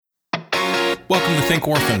Welcome to Think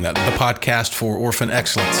Orphan, the podcast for orphan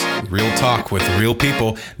excellence. Real talk with real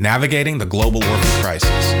people navigating the global orphan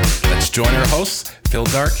crisis. Let's join our hosts, Phil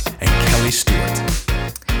Dark and Kelly Stewart.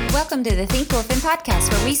 Welcome to the Think Orphan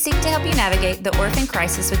podcast, where we seek to help you navigate the orphan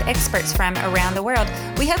crisis with experts from around the world.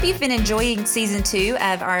 We hope you've been enjoying season 2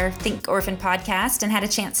 of our Think Orphan podcast and had a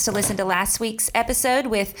chance to listen to last week's episode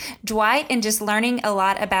with Dwight and just learning a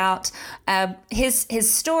lot about his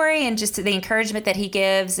story and just the encouragement that he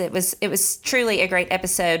gives. It was truly a great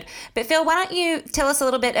episode. But Phil, why don't you tell us a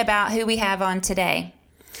little bit about who we have on today?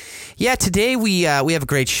 Yeah, today we have a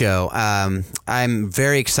great show. I'm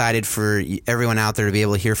very excited for everyone out there to be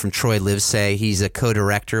able to hear from Troy Livesay. He's a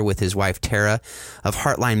co-director with his wife Tara of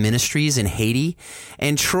Heartline Ministries in Haiti.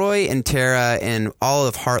 And Troy and Tara and all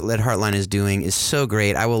of Heartline is doing is so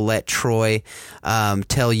great. I will let Troy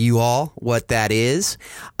tell you all what that is.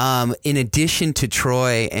 In addition to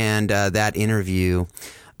Troy and that interview,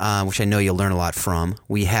 which I know you'll learn a lot from.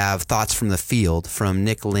 We have thoughts from the field from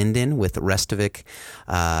Nick Linden with the Restavik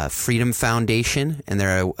Freedom Foundation, and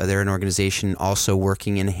they're an organization also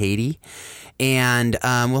working in Haiti. And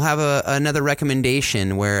we'll have another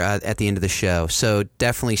recommendation where at the end of the show. So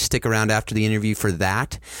definitely stick around after the interview for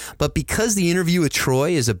that. But because the interview with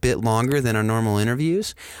Troy is a bit longer than our normal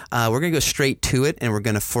interviews, we're going to go straight to it, and we're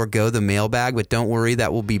going to forego the mailbag. But don't worry,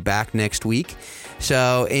 that will be back next week.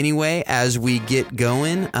 So anyway, as we get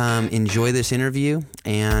going, enjoy this interview.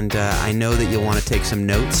 And I know that you'll want to take some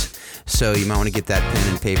notes, so you might want to get that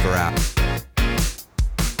pen and paper out.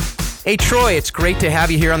 Hey, Troy, it's great to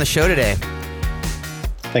have you here on the show today.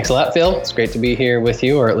 Thanks a lot, Phil. It's great to be here with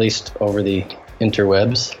you, or at least over the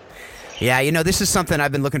interwebs. Yeah, this is something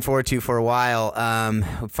I've been looking forward to for a while.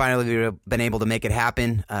 We've finally been able to make it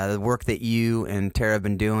happen. The work that you and Tara have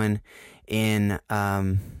been doing in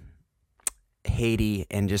Haiti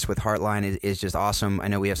and just with Heartline is just awesome. I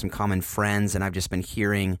know we have some common friends, and I've just been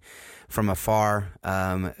hearing from afar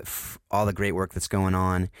all the great work that's going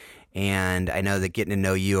on. And I know that getting to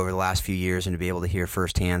know you over the last few years and to be able to hear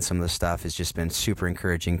firsthand some of the stuff has just been super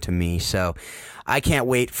encouraging to me. So I can't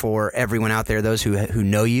wait for everyone out there, those who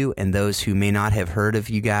know you and those who may not have heard of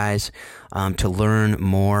you guys, to learn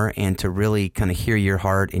more and to really kind of hear your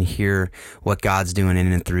heart and hear what God's doing in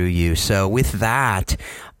and through you. So with that,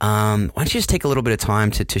 why don't you just take a little bit of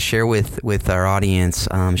time to share with our audience,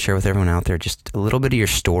 share with everyone out there just a little bit of your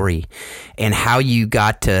story and how you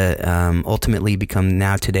got to ultimately become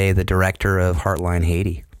now today the director of Heartline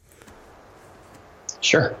Haiti.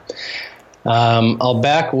 Sure. I'll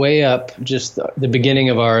back way up. Just the beginning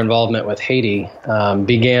of our involvement with Haiti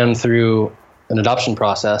began through an adoption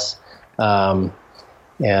process and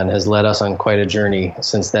has led us on quite a journey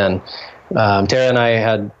since then. Tara and I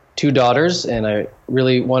had 2 daughters, and I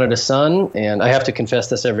really wanted a son. And I have to confess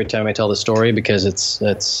this every time I tell the story because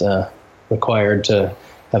it's required to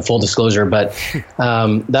have full disclosure. But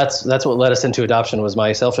that's what led us into adoption, was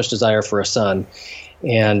my selfish desire for a son,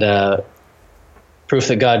 and proof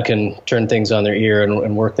that God can turn things on their ear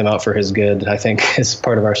and work them out for His good, I think, is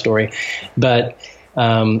part of our story. But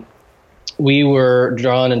we were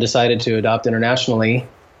drawn and decided to adopt internationally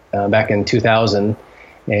back in 2000.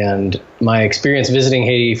 And my experience visiting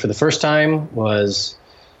Haiti for the first time was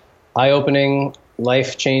eye-opening,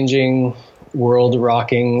 life-changing,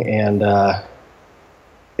 world-rocking, and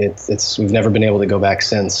we've never been able to go back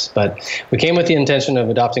since. But we came with the intention of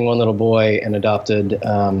adopting one little boy and adopted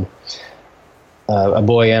a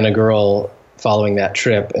boy and a girl following that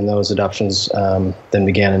trip, and those adoptions then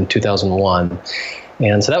began in 2001.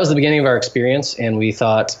 And so that was the beginning of our experience, and we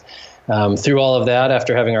thought, through all of that,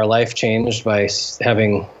 after having our life changed by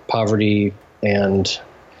having poverty and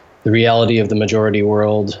the reality of the majority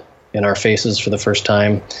world in our faces for the first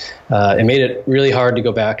time, it made it really hard to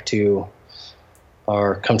go back to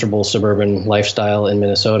our comfortable suburban lifestyle in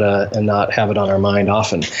Minnesota and not have it on our mind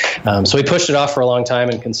often. So we pushed it off for a long time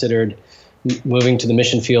and considered moving to the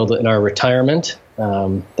mission field in our retirement.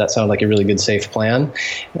 That sounded like a really good, safe plan.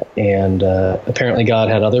 And apparently God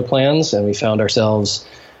had other plans, and we found ourselves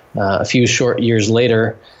a few short years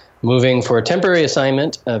later moving for a temporary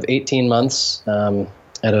assignment of 18 months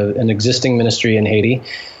at an existing ministry in Haiti.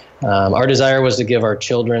 Our desire was to give our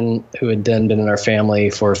children, who had then been in our family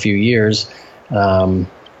for a few years,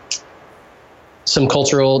 some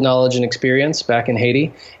cultural knowledge and experience back in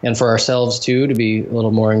Haiti, and for ourselves too, to be a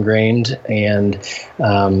little more ingrained. And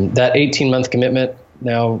that 18-month commitment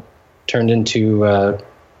now turned into,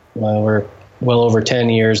 we're well over 10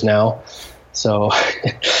 years now. So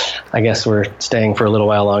I guess we're staying for a little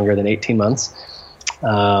while longer than 18 months.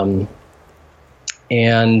 And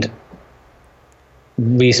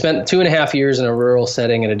we spent 2.5 years in a rural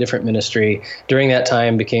setting at a different ministry. During that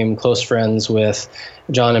time, became close friends with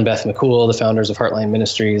John and Beth McCool, the founders of Heartline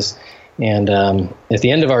Ministries. And at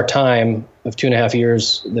the end of our time of 2.5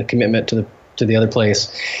 years, the commitment to the other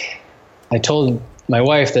place, I told my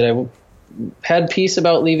wife that I had peace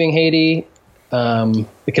about leaving Haiti,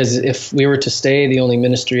 because if we were to stay, the only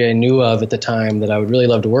ministry I knew of at the time that I would really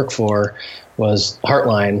love to work for was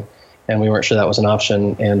Heartline, and we weren't sure that was an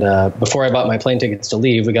option. And before I bought my plane tickets to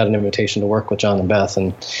leave, we got an invitation to work with John and Beth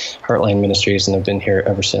and Heartline Ministries, and have been here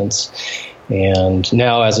ever since. And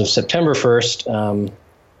now, as of September 1st,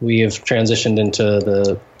 we have transitioned into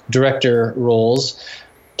the director roles.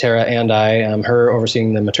 Tara and I, her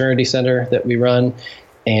overseeing the maternity center that we run,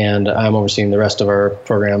 and I'm overseeing the rest of our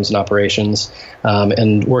programs and operations,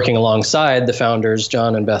 and working alongside the founders,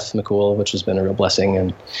 John and Beth McCool, which has been a real blessing,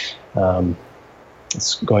 and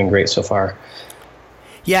it's going great so far.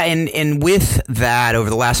 Yeah, and with that, over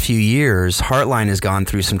the last few years, Heartline has gone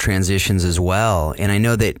through some transitions as well. And I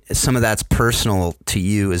know that some of that's personal to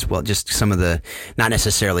you as well, just some of the, not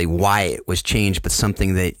necessarily why it was changed, but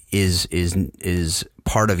something that is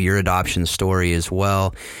part of your adoption story as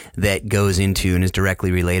well, that goes into and is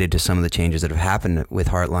directly related to some of the changes that have happened with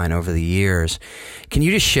Heartline over the years. Can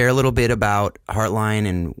you just share a little bit about Heartline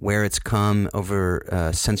and where it's come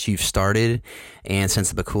over since you've started and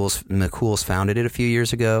since the McCools founded it a few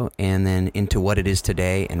years ago, and then into what it is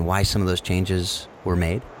today and why some of those changes were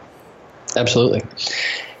made? Absolutely.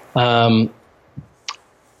 I'll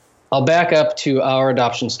back up to our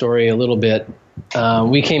adoption story a little bit.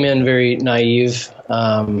 We came in very naive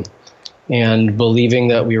and believing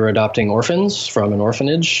that we were adopting orphans from an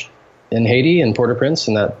orphanage in Haiti, in Port-au-Prince,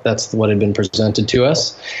 and that's what had been presented to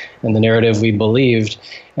us and the narrative we believed.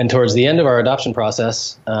 And towards the end of our adoption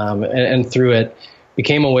process, and through it,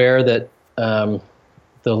 became aware that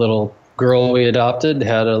the little girl we adopted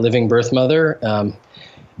had a living birth mother,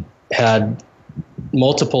 had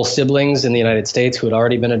multiple siblings in the United States who had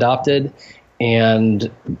already been adopted, and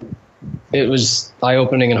it was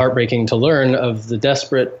eye-opening and heartbreaking to learn of the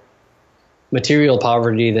desperate material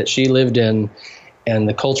poverty that she lived in and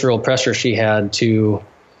the cultural pressure she had to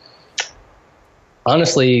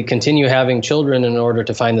honestly continue having children in order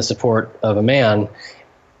to find the support of a man,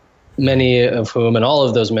 many of whom, and all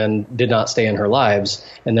of those men, did not stay in her lives.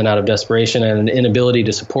 And then out of desperation and an inability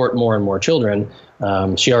to support more and more children,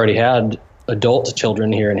 she already had adult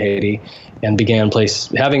children here in Haiti and began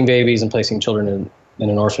having babies and placing children in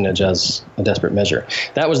an orphanage as a desperate measure.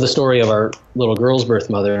 That was the story of our little girl's birth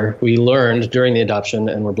mother. We learned during the adoption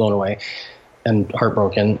and were blown away and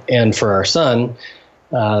heartbroken. And for our son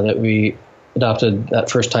that we adopted that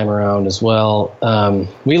first time around as well,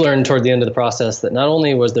 we learned toward the end of the process that not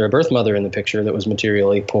only was there a birth mother in the picture that was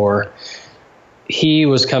materially poor, he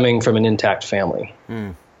was coming from an intact family.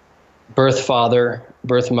 Birth father,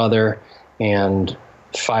 birth mother, and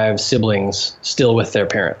 5 siblings still with their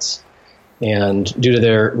parents. And due to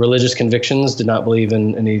their religious convictions, did not believe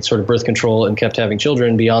in any sort of birth control and kept having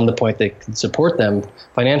children beyond the point they could support them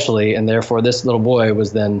financially. And therefore, this little boy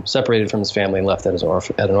was then separated from his family and left at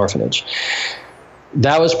an orphanage.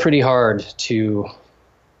 That was pretty hard to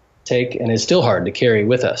take, and is still hard to carry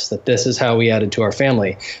with us, that this is how we added to our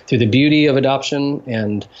family through the beauty of adoption.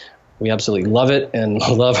 And we absolutely love it and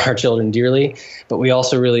love our children dearly, but we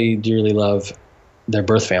also really dearly love their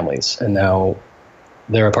birth families. And now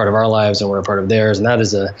they're a part of our lives and we're a part of theirs. And that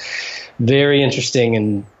is a very interesting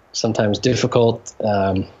and sometimes difficult,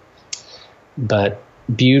 but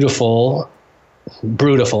beautiful,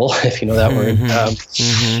 if you know that word,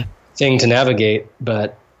 thing to navigate.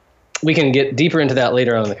 But we can get deeper into that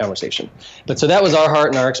later on in the conversation. But so that was our heart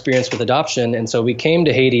and our experience with adoption. And so we came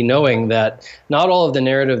to Haiti knowing that not all of the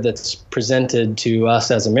narrative that's presented to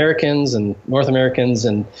us as Americans and North Americans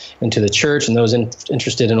and to the church and those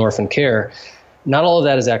interested in orphan care, not all of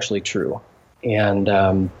that is actually true. And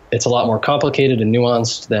it's a lot more complicated and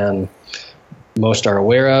nuanced than most are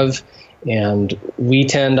aware of. And we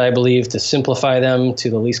tend, I believe, to simplify them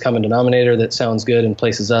to the least common denominator that sounds good and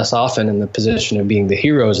places us often in the position of being the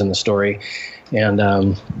heroes in the story. And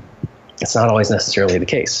it's not always necessarily the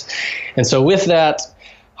case. And so with that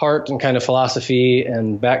heart and kind of philosophy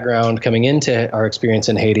and background coming into our experience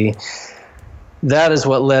in Haiti, that is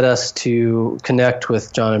what led us to connect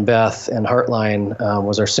with John and Beth, and Heartline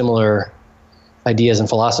was our similar ideas and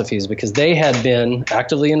philosophies, because they had been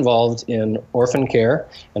actively involved in orphan care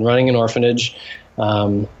and running an orphanage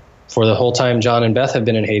for the whole time John and Beth have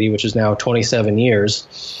been in Haiti, which is now 27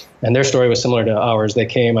 years. And their story was similar to ours. They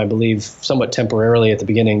came, I believe, somewhat temporarily at the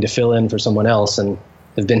beginning to fill in for someone else and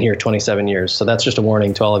have been here 27 years. So that's just a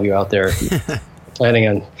warning to all of you out there. planning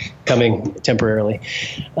on coming temporarily.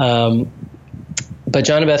 But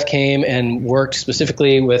John and Beth came and worked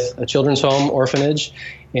specifically with a children's home orphanage,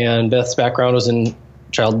 and Beth's background was in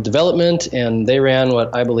child development, and they ran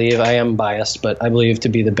what I believe, I am biased, but I believe to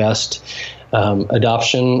be the best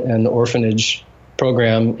adoption and orphanage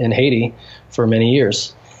program in Haiti for many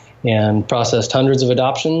years, and processed hundreds of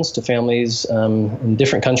adoptions to families in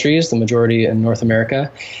different countries, the majority in North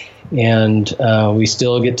America. And we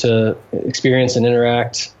still get to experience and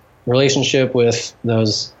interact relationship with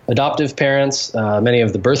those adoptive parents, many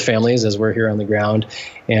of the birth families as we're here on the ground,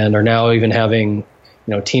 and are now even having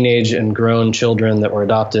teenage and grown children that were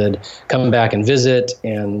adopted come back and visit,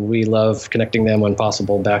 and we love connecting them when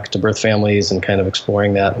possible back to birth families and kind of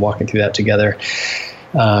exploring that, walking through that together.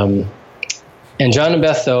 And John and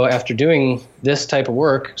Beth, though, after doing this type of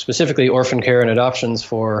work, specifically orphan care and adoptions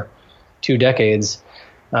for 2 decades,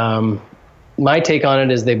 my take on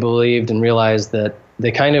it is they believed and realized that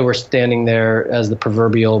they kind of were standing there as the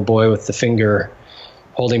proverbial boy with the finger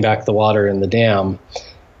holding back the water in the dam,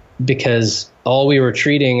 because all we were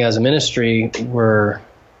treating as a ministry were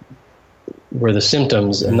the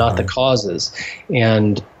symptoms and not the causes.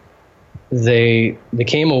 And they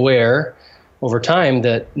became aware over time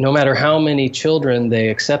that no matter how many children they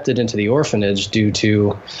accepted into the orphanage due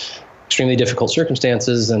to extremely difficult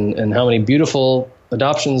circumstances and how many beautiful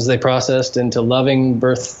adoptions they processed into loving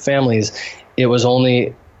birth families, it was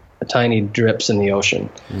only tiny drips in the ocean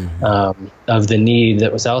of the need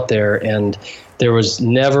that was out there. And there was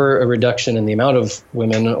never a reduction in the amount of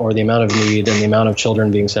women or the amount of need and the amount of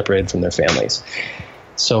children being separated from their families.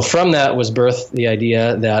 So from that was birthed the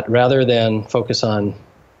idea that rather than focus on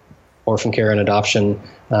orphan care and adoption,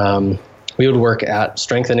 we would work at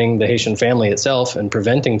strengthening the Haitian family itself and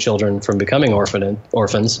preventing children from becoming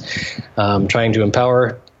orphans, trying to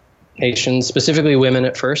empower Haitians, specifically women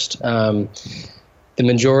at first. The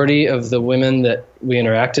majority of the women that we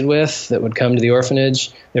interacted with that would come to the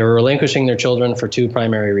orphanage, they were relinquishing their children for 2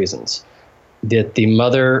 primary reasons. That the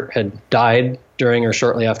mother had died during or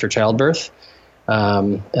shortly after childbirth,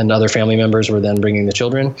 and other family members were then bringing the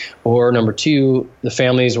children. Or number 2, the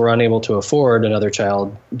families were unable to afford another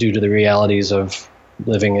child due to the realities of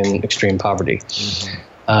living in extreme poverty.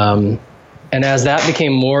 Mm-hmm. And as that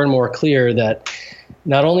became more and more clear that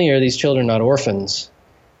not only are these children not orphans,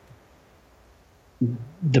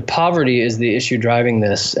 the poverty is the issue driving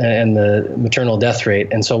this and the maternal death rate.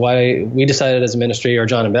 And so why we decided as a ministry, or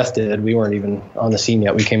John and Beth did, we weren't even on the scene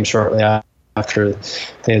yet. We came shortly after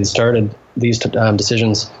they had started these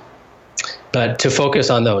decisions. But to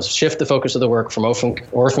focus on those, shift the focus of the work from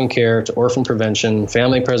orphan care to orphan prevention,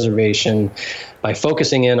 family preservation, by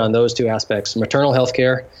focusing in on those 2 aspects, maternal health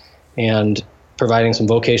care and providing some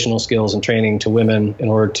vocational skills and training to women in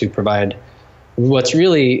order to provide what's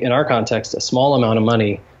really, in our context, a small amount of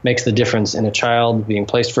money makes the difference in a child being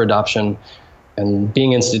placed for adoption and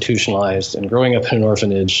being institutionalized and growing up in an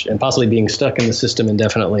orphanage and possibly being stuck in the system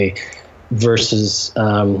indefinitely versus,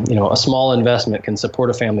 a small investment can support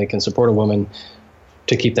a family, can support a woman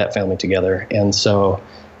to keep that family together. And so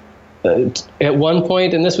at one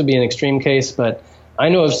point, and this would be an extreme case, but I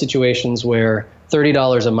know of situations where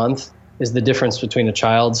 $30 a month is the difference between a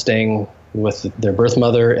child staying with their birth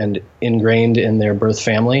mother and ingrained in their birth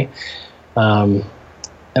family. And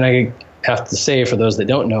I have to say, for those that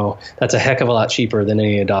don't know, that's a heck of a lot cheaper than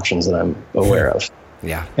any adoptions that I'm aware of.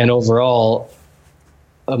 Yeah. And overall,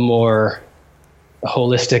 a more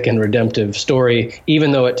holistic and redemptive story,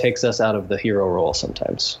 even though it takes us out of the hero role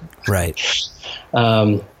sometimes. Right.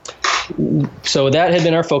 So that had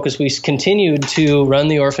been our focus. We continued to run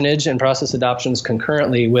the orphanage and process adoptions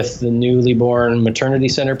concurrently with the newly born maternity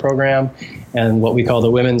center program and what we call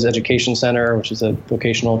the Women's Education Center, which is a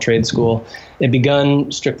vocational trade school. It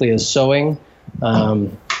begun strictly as sewing.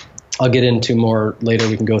 I'll get into more later.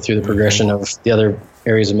 We can go through the progression of the other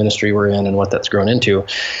areas of ministry we're in and what that's grown into.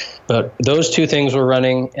 But those 2 things were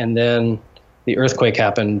running, and then the earthquake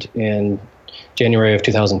happened in January of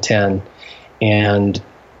 2010. And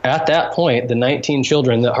at that point, the 19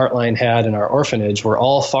 children that Heartline had in our orphanage were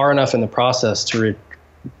all far enough in the process to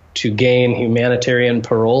gain humanitarian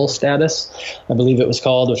parole status, I believe it was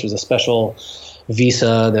called, which was a special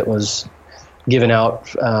visa that was given out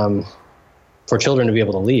for children to be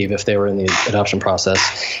able to leave if they were in the adoption process.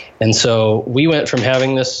 And so we went from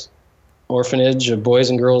having this orphanage of boys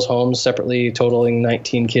and girls homes separately, totaling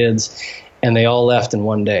 19 kids, and they all left in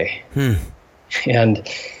one day. And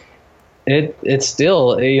it's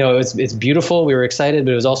still, it's beautiful. We were excited,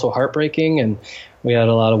 but it was also heartbreaking. And we had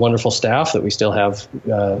a lot of wonderful staff that we still have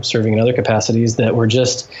serving in other capacities that were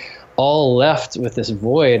just all left with this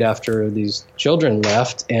void after these children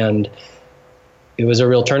left. And it was a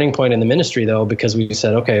real turning point in the ministry, though, because we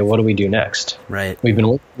said, okay, what do we do next? Right. We've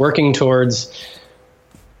been working towards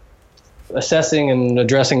assessing and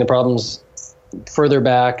addressing the problems further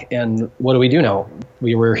back, and what do we do now?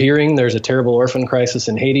 We were hearing there's a terrible orphan crisis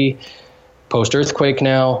in Haiti, post-earthquake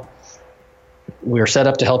now. We are set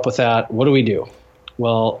up to help with that. What do we do?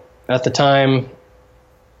 Well, at the time,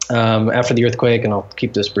 after the earthquake, and I'll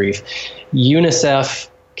keep this brief, UNICEF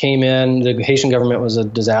came in. The Haitian government was a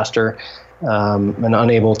disaster and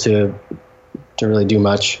unable to really do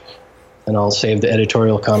much. And I'll save the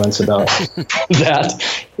editorial comments about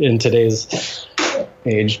that in today's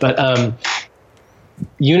age. But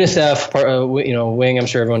UNICEF, wing, I'm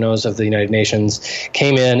sure everyone knows, of the United Nations,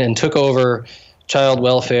 came in and took over child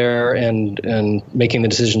welfare and making the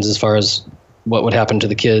decisions as far as what would happen to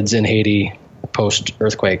the kids in Haiti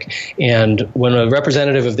post-earthquake. And when a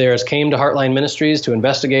representative of theirs came to Heartline Ministries to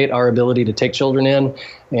investigate our ability to take children in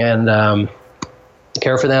and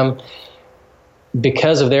care for them,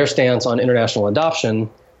 because of their stance on international adoption,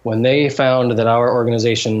 when they found that our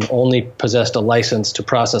organization only possessed a license to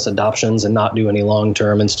process adoptions and not do any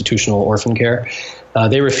long-term institutional orphan care,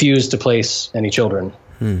 they refused to place any children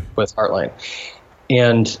with Heartline.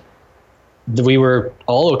 And we were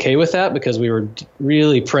all okay with that because we were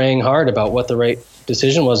really praying hard about what the right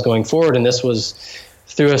decision was going forward. And this was,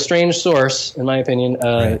 through a strange source, in my opinion,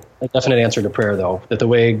 a definite answer to prayer, though, that the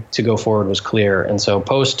way to go forward was clear. And so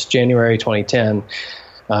post-January 2010,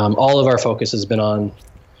 all of our focus has been on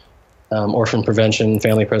orphan prevention,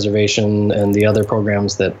 family preservation, and the other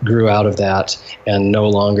programs that grew out of that, and no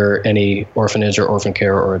longer any orphanage or orphan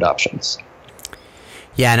care or adoptions.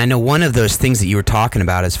 Yeah, and I know one of those things that you were talking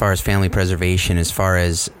about as far as family preservation, as far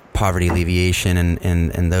as poverty alleviation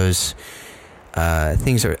and those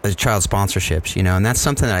things are child sponsorships, and that's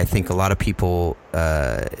something that I think a lot of people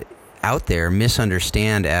out there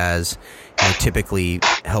misunderstand as typically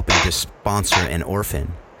helping to sponsor an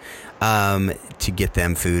orphan to get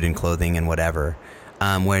them food and clothing and whatever,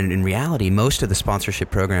 when in reality most of the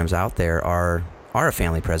sponsorship programs out there are a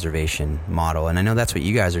family preservation model. And I know that's what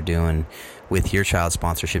you guys are doing with your child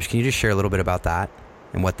sponsorships. Can you just share a little bit about that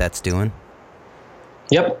and what that's doing?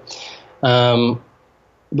 Yep.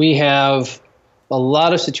 We have a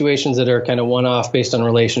lot of situations that are kind of one-off based on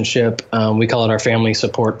relationship. We call it our family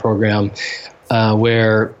support program,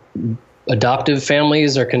 where adoptive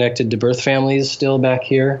families are connected to birth families still back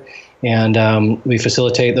here. And we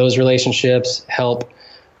facilitate those relationships, help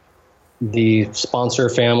the sponsor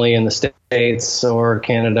family in the States or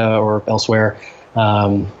Canada or elsewhere,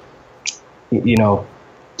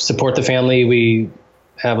 support the family. We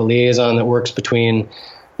have a liaison that works between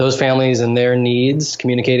those families and their needs,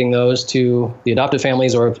 communicating those to the adoptive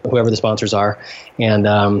families or whoever the sponsors are,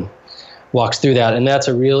 and walks through that. And that's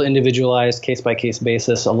a real individualized case-by-case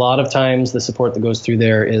basis. A lot of times the support that goes through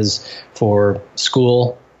there is for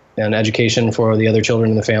school and education for the other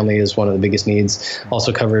children in the family is one of the biggest needs.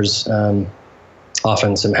 Also covers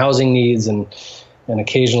often some housing needs and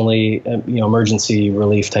occasionally emergency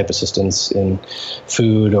relief type assistance in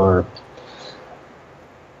food or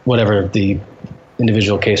whatever the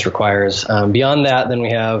individual case requires. Beyond that, then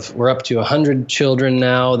we're up to 100 children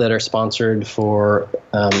now that are sponsored for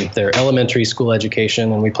their elementary school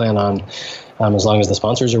education, and we plan on, as long as the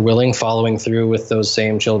sponsors are willing, following through with those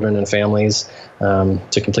same children and families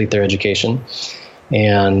to complete their education.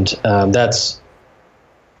 And that's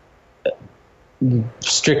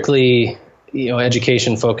strictly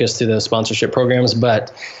education focused through the sponsorship programs.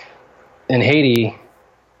 But in Haiti,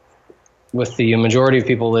 with the majority of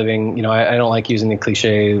people living, I don't like using the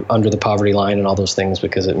cliche under the poverty line and all those things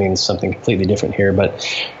because it means something completely different here. But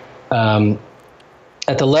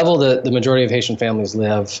at the level that the majority of Haitian families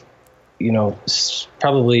live,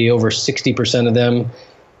 probably over 60% of them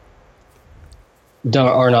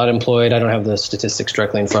are not employed. I don't have the statistics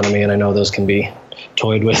directly in front of me, and I know those can be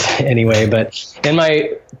toyed with anyway. But in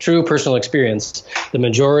my true personal experience, the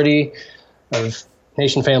majority of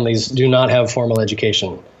Haitian families do not have formal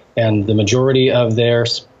education. And the majority of their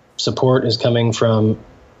support is coming from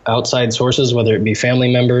outside sources, whether it be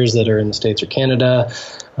family members that are in the States or Canada,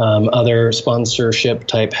 other sponsorship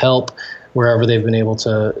type help, wherever they've been able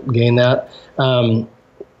to gain that. And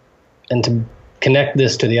to connect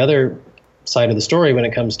this to the other side of the story when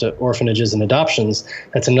it comes to orphanages and adoptions,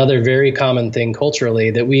 that's another very common thing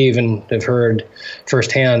culturally that we even have heard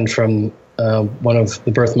firsthand from one of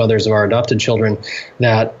the birth mothers of our adopted children,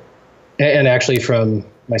 and actually from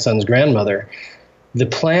my son's grandmother. The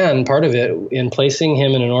plan, part of it, in placing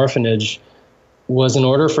him in an orphanage was in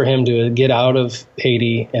order for him to get out of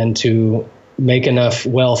Haiti and to make enough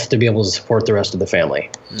wealth to be able to support the rest of the family.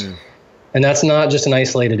 And that's not just an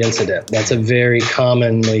isolated incident. That's a very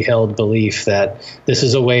commonly held belief that this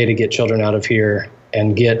is a way to get children out of here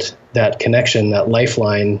and get that connection, that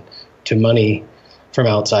lifeline to money from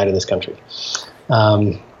outside of this country.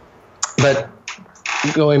 But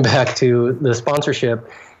going back to the sponsorship,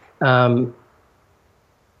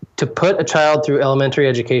 to put a child through elementary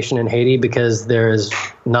education in Haiti because there is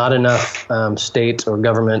not enough state or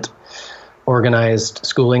government organized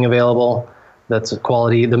schooling available that's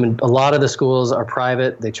quality. A lot of the schools are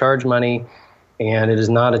private. They charge money, and it is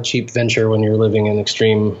not a cheap venture when you're living in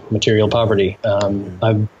extreme material poverty.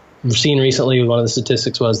 I've seen recently, one of the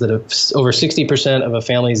statistics was that over 60% of a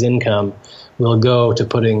family's income will go to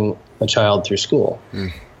putting a child through school.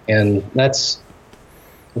 And that's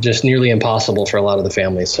just nearly impossible for a lot of the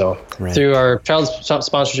families. So through our child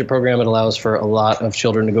sponsorship program, it allows for a lot of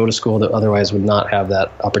children to go to school that otherwise would not have that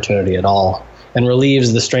opportunity at all, and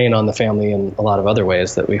relieves the strain on the family in a lot of other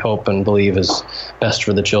ways that we hope and believe is best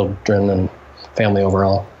for the children and family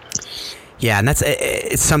overall. Yeah, and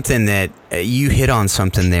it's something that you hit on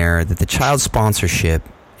something there, that the child sponsorship,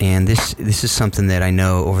 and this is something that I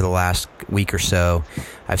know over the last week or so,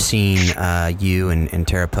 I've seen you and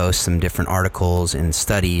Tara post some different articles and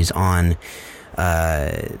studies on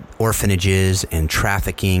orphanages and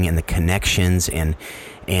trafficking and the connections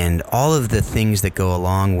and all of the things that go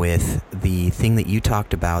along with the thing that you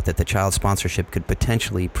talked about that the child sponsorship could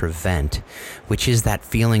potentially prevent, which is that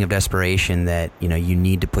feeling of desperation that, you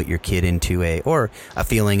need to put your kid into a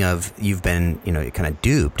feeling of you've been, kind of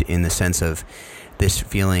duped, in the sense of this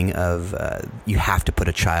feeling of you have to put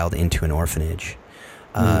a child into an orphanage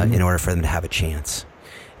in order for them to have a chance.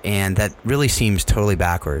 And that really seems totally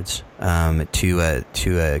backwards to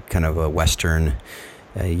a kind of a Western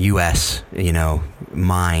U.S.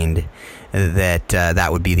 mind that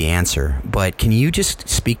would be the answer. But can you just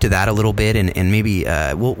speak to that a little bit, and maybe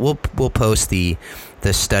we'll post the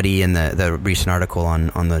study and the recent article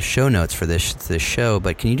on the show notes for this show.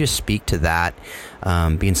 But can you just speak to that,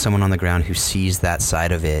 being someone on the ground who sees that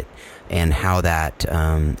side of it and how that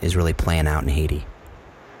is really playing out in Haiti?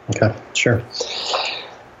 Okay, sure.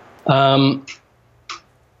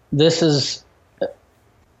 This is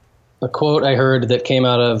a quote I heard that came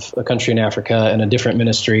out of a country in Africa in a different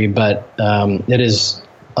ministry, but it has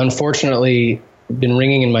unfortunately been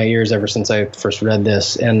ringing in my ears ever since I first read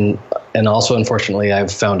this, and also unfortunately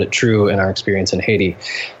I've found it true in our experience in Haiti,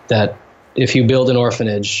 that if you build an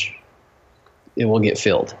orphanage, it will get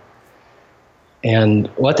filled. And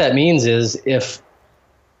what that means is if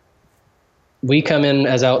we come in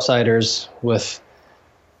as outsiders with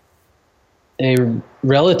a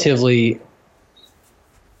relatively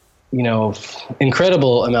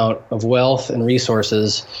incredible amount of wealth and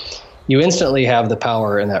resources, you instantly have the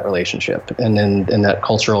power in that relationship and in that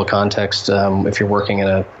cultural context, if you're working in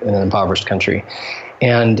an impoverished country.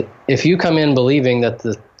 And if you come in believing that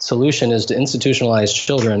the solution is to institutionalize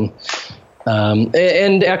children,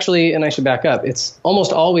 and I should back up, it's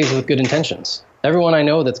almost always with good intentions. Everyone I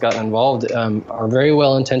know that's gotten involved are very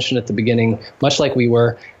well intentioned at the beginning, much like we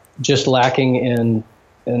were, just lacking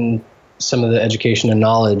in some of the education and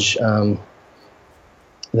knowledge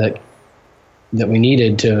that we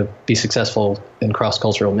needed to be successful in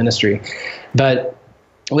cross-cultural ministry. But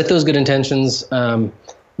with those good intentions, and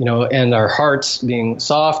our hearts being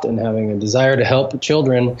soft and having a desire to help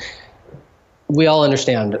children, we all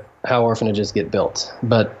understand how orphanages get built.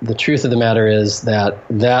 But the truth of the matter is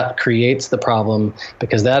that creates the problem,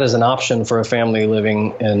 because that is an option for a family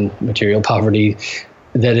living in material poverty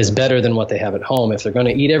that is better than what they have at home. If they're going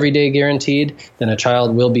to eat every day guaranteed, then a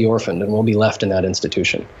child will be orphaned and will be left in that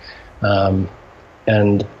institution.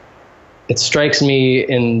 And it strikes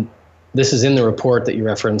me, this is in the report that you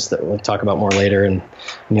referenced that we'll talk about more later, and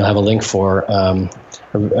you'll have a link for,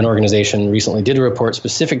 an organization recently did a report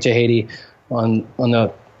specific to Haiti on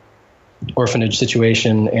the orphanage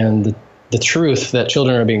situation and the truth that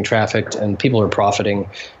children are being trafficked and people are profiting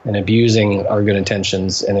and abusing our good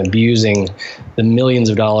intentions and abusing the millions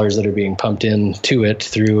of dollars that are being pumped into it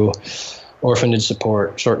through orphanage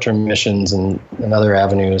support, short-term missions, and other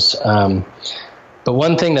avenues. But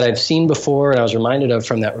one thing that I've seen before and I was reminded of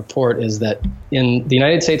from that report is that in the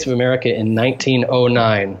United States of America in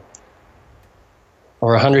 1909,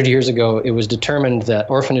 or 100 years ago, it was determined that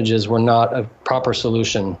orphanages were not a proper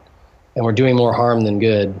solution and were doing more harm than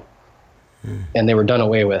good. And they were done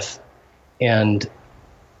away with. And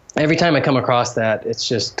every time I come across that, it's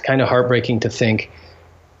just kind of heartbreaking to think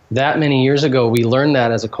that many years ago, we learned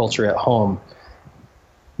that as a culture at home.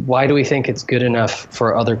 Why do we think it's good enough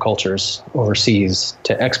for other cultures overseas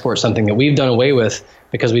to export something that we've done away with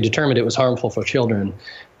because we determined it was harmful for children,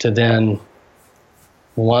 to then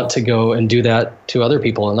want to go and do that to other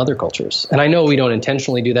people in other cultures. And I know we don't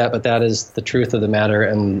intentionally do that, but that is the truth of the matter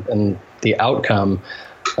and the outcome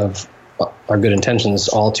of our good intentions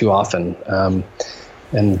all too often.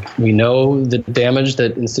 And we know the damage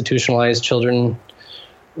that institutionalized children,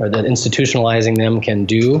 or that institutionalizing them can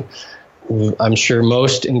do. I'm sure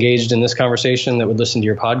most engaged in this conversation that would listen to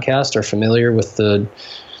your podcast are familiar with the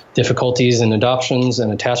difficulties in adoptions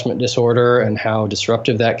and attachment disorder and how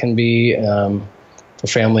disruptive that can be for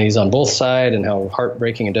families on both sides, and how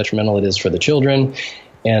heartbreaking and detrimental it is for the children.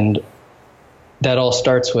 And that all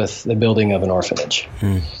starts with the building of an orphanage.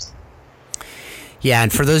 Yeah,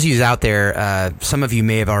 and for those of you out there, some of you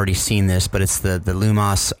may have already seen this, but it's the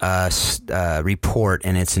Lumos report,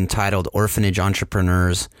 and it's entitled Orphanage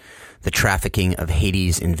Entrepreneurs, the Trafficking of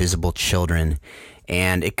Haiti's Invisible Children.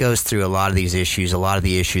 And it goes through a lot of these issues, a lot of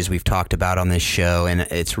the issues we've talked about on this show, and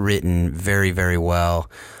it's written very, very well.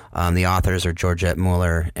 The authors are Georgette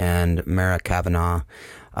Mueller and Mara Kavanaugh.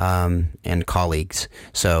 And colleagues.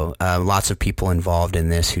 So lots of people involved in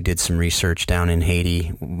this who did some research down in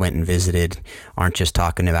Haiti, went and visited, aren't just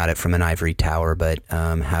talking about it from an ivory tower, but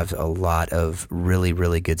have a lot of really,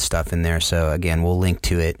 really good stuff in there. So again, we'll link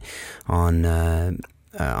to it on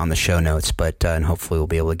the show notes, but and hopefully we'll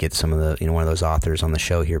be able to get some of the one of those authors on the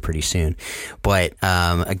show here pretty soon. But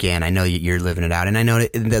again, I know you're living it out, and I know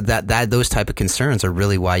that those type of concerns are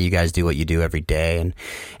really why you guys do what you do every day.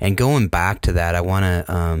 And going back to that, I want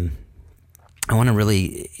to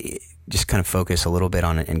really just kind of focus a little bit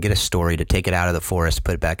on it and get a story to take it out of the forest,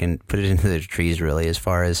 put it into the trees, really, as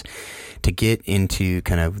far as to get into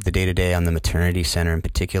kind of the day-to-day on the maternity center in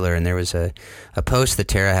particular. And there was a post that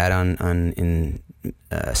Tara had in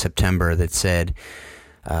September that said,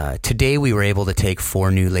 today we were able to take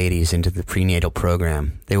 4 new ladies into the prenatal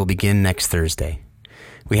program. They will begin next Thursday.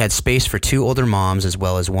 We had space for 2 older moms, as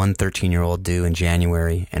well as one 13-year-old due in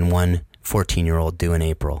January and one 14-year-old due in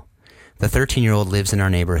April. The 13-year-old lives in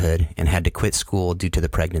our neighborhood and had to quit school due to the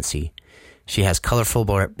pregnancy. She has colorful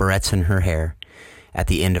barrettes in her hair at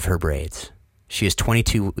the end of her braids. She is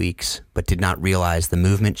 22 weeks, but did not realize the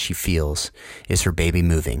movement she feels is her baby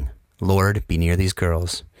moving. Lord, be near these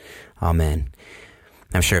girls. Amen.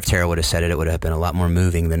 I'm sure if Tara would have said it, it would have been a lot more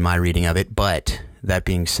moving than my reading of it. But that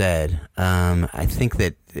being said, I think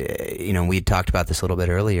that, we had talked about this a little bit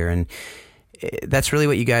earlier, and that's really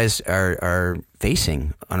what you guys are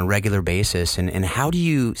facing on a regular basis. And how do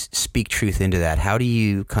you speak truth into that? How do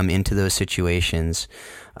you come into those situations?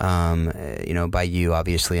 By you,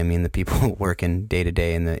 obviously, I mean the people working day to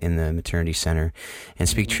day in the maternity center, and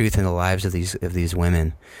speak truth in the lives of these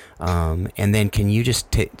women. And then can you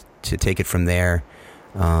just take it from there,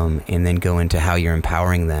 and then go into how you're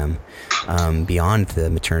empowering them beyond the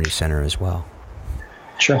maternity center as well?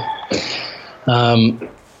 Sure.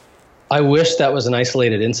 I wish that was an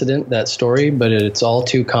isolated incident, that story, but it's all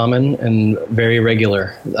too common and very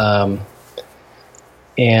regular.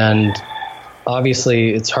 And obviously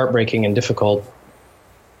it's heartbreaking and difficult.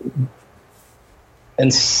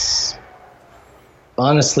 And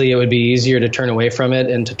honestly, it would be easier to turn away from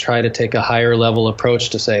it and to try to take a higher level approach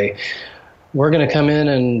to say, we're going to come in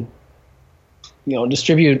and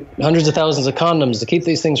distribute hundreds of thousands of condoms to keep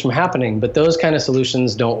these things from happening. But those kind of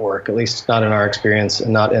solutions don't work, at least not in our experience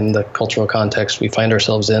and not in the cultural context we find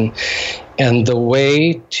ourselves in. And the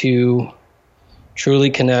way to truly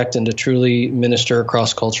connect and to truly minister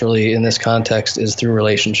cross-culturally in this context is through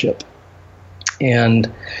relationship.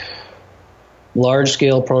 And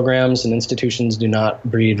large-scale programs and institutions do not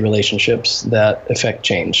breed relationships that affect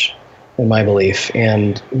change, in my belief.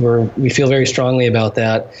 And we feel very strongly about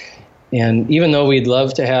that. And even though we'd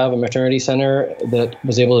love to have a maternity center that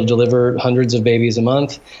was able to deliver hundreds of babies a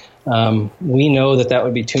month, we know that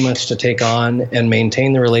would be too much to take on and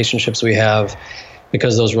maintain the relationships we have,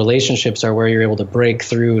 because those relationships are where you're able to break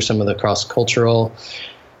through some of the cross-cultural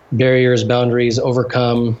barriers, boundaries,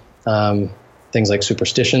 overcome things like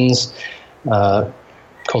superstitions,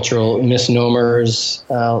 cultural misnomers,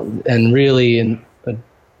 and really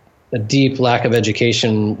a deep lack of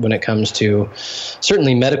education when it comes to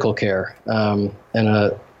certainly medical care, and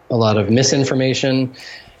a lot of misinformation.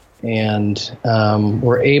 And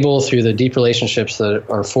we're able, through the deep relationships that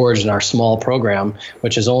are forged in our small program,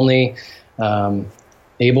 which is only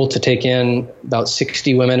able to take in about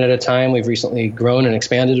 60 women at a time. We've recently grown and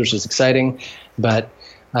expanded, which is exciting. But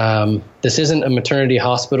this isn't a maternity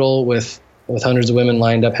hospital with hundreds of women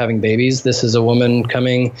lined up having babies. This is a woman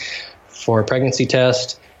coming for a pregnancy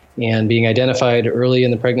test and being identified early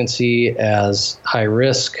in the pregnancy as high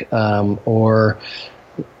risk, or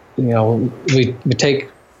we take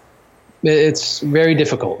It's very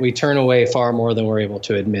difficult. We turn away far more than we're able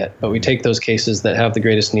to admit, but we take those cases that have the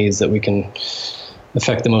greatest needs, that we can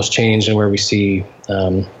affect the most change, and where we see,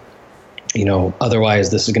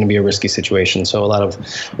 otherwise this is going to be a risky situation. So a lot of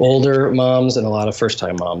older moms and a lot of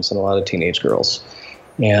first-time moms and a lot of teenage girls.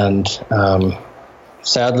 And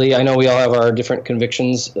sadly, I know we all have our different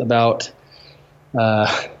convictions about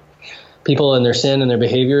people and their sin and their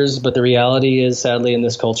behaviors, but the reality is, sadly, in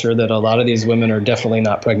this culture, that a lot of these women are definitely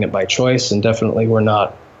not pregnant by choice, and definitely were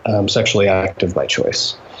not sexually active by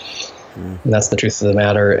choice. And that's the truth of the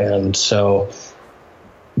matter. And so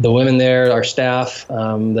the women there, our staff,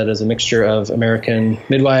 that is a mixture of American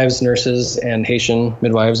midwives, nurses, and Haitian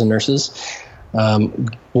midwives and nurses,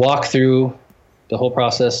 walk through the whole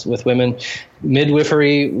process with women.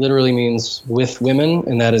 Midwifery literally means with women,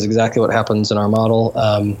 and that is exactly what happens in our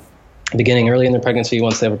model. Beginning early in their pregnancy,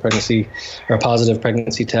 once they have a pregnancy or a positive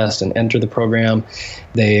pregnancy test and enter the program,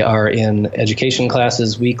 they are in education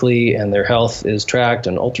classes weekly, and their health is tracked,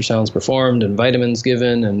 and ultrasounds performed, and vitamins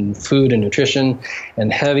given, and food and nutrition,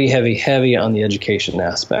 and heavy on the education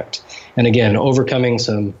aspect. And again, overcoming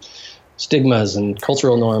some stigmas and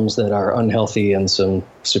cultural norms that are unhealthy, and some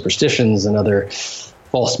superstitions and other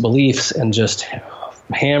false beliefs, and just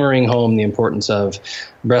hammering home the importance of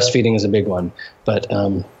breastfeeding is a big one, but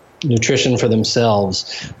nutrition for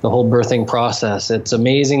themselves, the whole birthing process. It's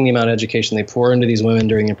amazing the amount of education they pour into these women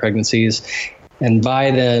during their pregnancies. And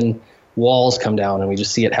by then, walls come down, and we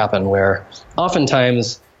just see it happen, where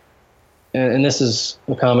oftentimes, and this is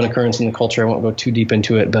a common occurrence in the culture, I won't go too deep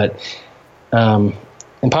into it, but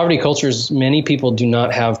in poverty cultures, many people do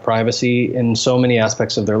not have privacy in so many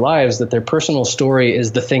aspects of their lives that their personal story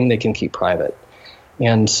is the thing they can keep private.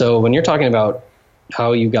 And so when you're talking about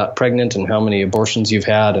how you got pregnant and how many abortions you've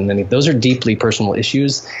had, and then those are deeply personal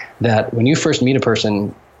issues that when you first meet a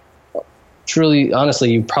person, truly, honestly,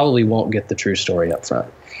 you probably won't get the true story up front.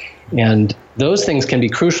 And those things can be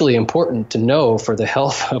crucially important to know for the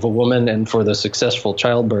health of a woman and for the successful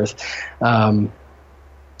childbirth. And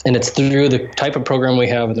it's through the type of program we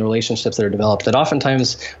have and the relationships that are developed that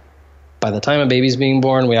oftentimes, by the time a baby's being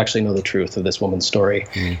born, we actually know the truth of this woman's story.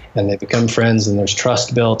 And they become friends, and there's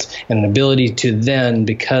trust built, and an ability to then,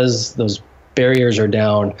 because those barriers are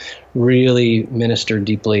down, really minister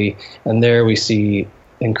deeply. And there we see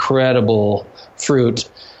incredible fruit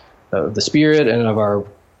of the Spirit and of our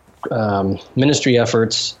ministry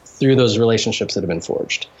efforts through those relationships that have been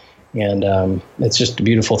forged. And it's just a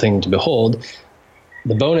beautiful thing to behold.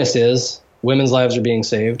 The bonus is women's lives are being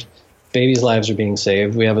saved. Babies' lives are being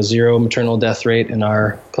saved. We have a 0 maternal death rate in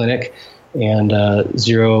our clinic, and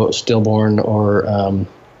 0 stillborn or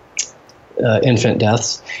infant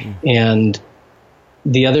deaths. And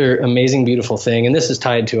the other amazing, beautiful thing, and this is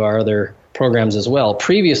tied to our other programs as well.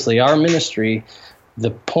 Previously, our ministry,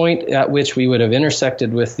 the point at which we would have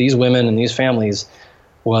intersected with these women and these families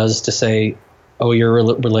was to say, oh, you're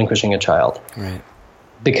relinquishing a child. Right.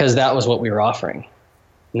 Because that was what we were offering.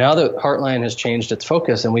 Now that Heartline has changed its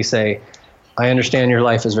focus, and we say, I understand your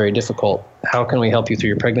life is very difficult. How can we help you through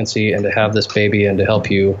your pregnancy and to have this baby and to help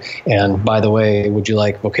you? And by the way, would you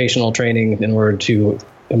like vocational training in order to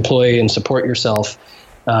employ and support yourself?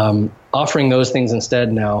 Offering those things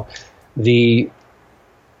instead now.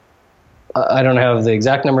 I don't have the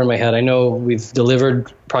exact number in my head. I know we've delivered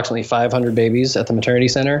approximately 500 babies at the maternity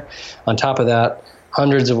center. On top of that,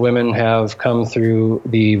 hundreds of women have come through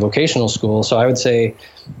the vocational school. So I would say,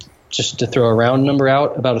 just to throw a round number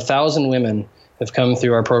out, about 1,000 women have come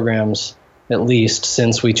through our programs at least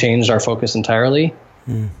since we changed our focus entirely.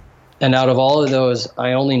 And out of all of those,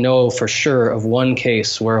 I only know for sure of one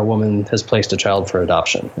case where a woman has placed a child for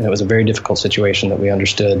adoption. And it was a very difficult situation that we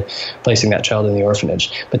understood, placing that child in the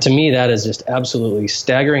orphanage. But to me, that is just absolutely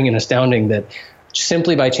staggering and astounding that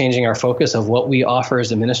simply by changing our focus of what we offer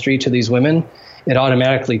as a ministry to these women, it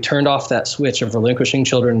automatically turned off that switch of relinquishing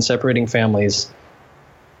children and separating families,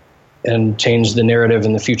 and changed the narrative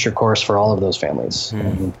and the future course for all of those families.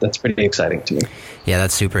 And that's pretty exciting to me. Yeah,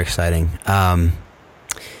 that's super exciting.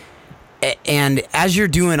 And as you're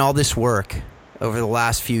doing all this work over the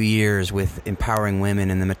last few years with empowering women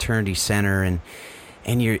in the maternity center,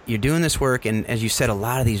 and you're doing this work, and as you said, a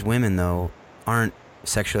lot of these women, though, aren't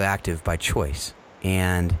sexually active by choice,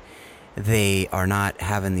 and they are not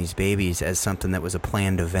having these babies as something that was a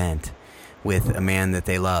planned event with a man that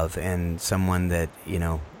they love and someone that, you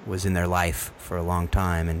know, was in their life for a long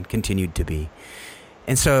time and continued to be.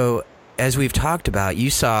 And so, as we've talked about, you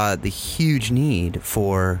saw the huge need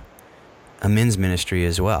for a men's ministry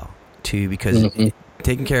as well, too, because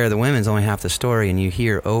taking care of the women is only half the story, and you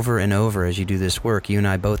hear over and over as you do this work, you and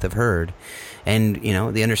I both have heard, and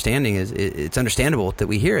the understanding is, it's understandable that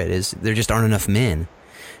we hear it, is there just aren't enough men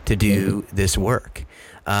to do this work,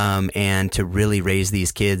 and to really raise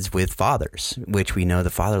these kids with fathers, which we know the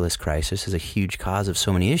fatherless crisis is a huge cause of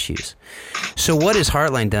so many issues. So what has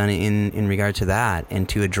Heartline done in regard to that and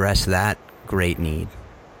to address that great need?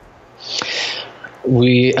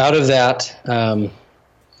 Out of that,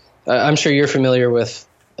 I'm sure you're familiar with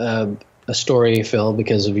a story, Phil,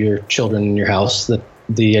 because of your children in your house, that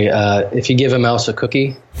if you give a mouse a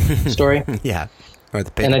cookie story. Yeah. Or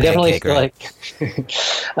the and I definitely feel like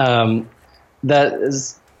that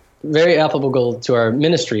is very applicable to our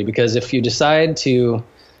ministry, because if you decide to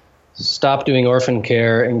stop doing orphan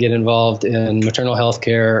care and get involved in maternal health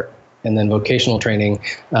care and then vocational training,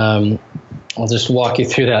 I'll just walk you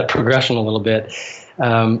through that progression a little bit.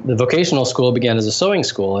 The vocational school began as a sewing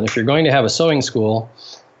school, and if you're going to have a sewing school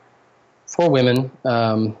for women,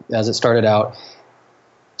 as it started out,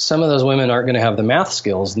 some of those women aren't going to have the math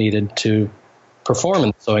skills needed to perform in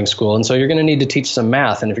the sewing school, and so you're going to need to teach some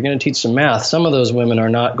math. And if you're going to teach some math, some of those women are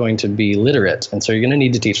not going to be literate, and so you're going to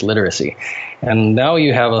need to teach literacy. And now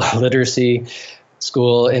you have a literacy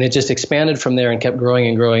school, and it just expanded from there and kept growing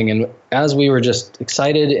and growing. And as we were just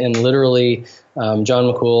excited, and literally, John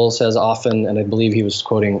McCool says often, and I believe he was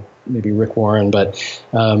quoting maybe Rick Warren, but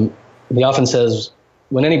he often says,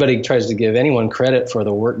 when anybody tries to give anyone credit for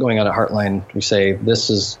the work going on at Heartline, we say, this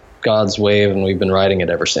is God's wave, and we've been riding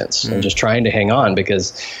it ever since, and just trying to hang on,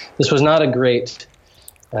 because this was not a great,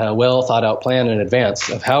 well thought out plan in advance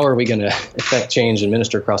of how are we going to affect change and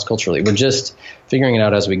minister cross-culturally. We're just figuring it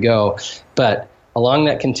out as we go. But along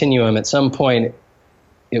that continuum, at some point,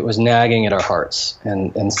 it was nagging at our hearts.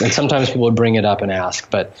 And sometimes people would bring it up and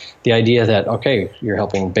ask, but the idea that, okay, you're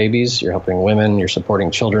helping babies, you're helping women, you're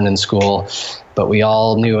supporting children in school, but we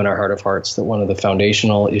all knew in our heart of hearts that one of the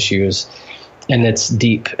foundational issues, and it's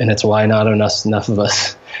deep, and it's why not enough of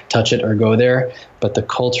us touch it or go there, but the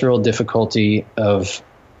cultural difficulty of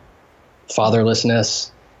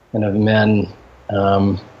fatherlessness and of men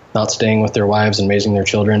not staying with their wives and raising their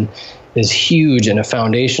children is huge, and a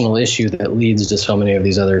foundational issue that leads to so many of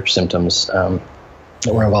these other symptoms that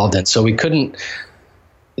we're involved in. So we couldn't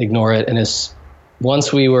ignore it. And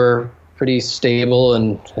once we were pretty stable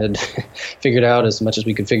and had figured out as much as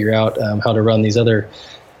we could figure out how to run these other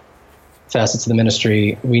facets of the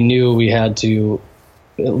ministry, we knew we had to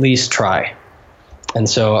at least try. And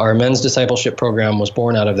so our men's discipleship program was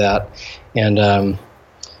born out of that. And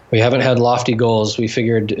we haven't had lofty goals. We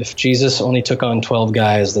figured if Jesus only took on 12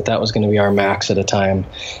 guys, that was going to be our max at a time.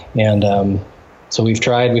 And so we've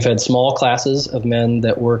tried. We've had small classes of men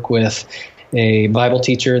that work with a Bible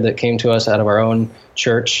teacher that came to us out of our own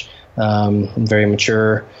church, very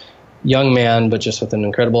mature young man, but just with an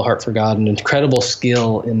incredible heart for God and incredible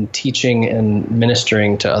skill in teaching and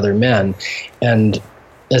ministering to other men. And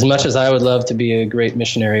as much as I would love to be a great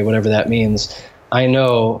missionary, whatever that means, I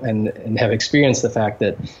know and have experienced the fact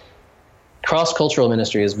that cross-cultural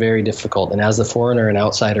ministry is very difficult. And as a foreigner and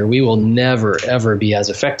outsider, we will never, ever be as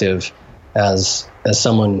effective as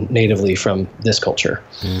someone natively from this culture.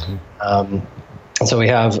 Mm-hmm. And so we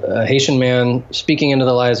have a Haitian man speaking into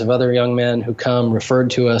the lives of other young men who come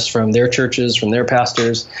referred to us from their churches, from their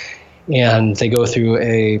pastors, and they go through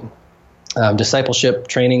a discipleship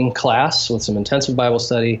training class with some intensive Bible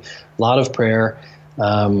study, a lot of prayer.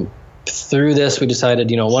 Through this, we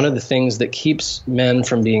decided, one of the things that keeps men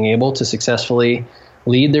from being able to successfully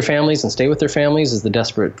lead their families and stay with their families is the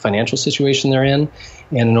desperate financial situation they're in.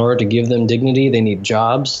 And in order to give them dignity, they need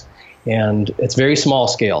jobs. And it's very small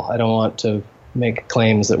scale. I don't want to make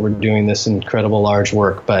claims that we're doing this incredible large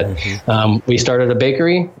work, but we started a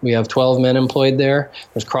bakery. We have 12 men employed there.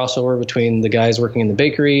 There's crossover between the guys working in the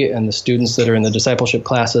bakery and the students that are in the discipleship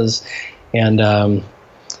classes. And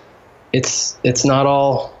it's not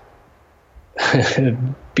all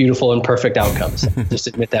beautiful and perfect outcomes. Just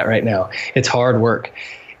admit that right now. It's hard work.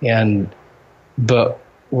 But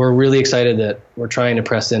we're really excited that we're trying to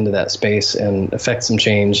press into that space and affect some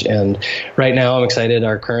change. And right now I'm excited.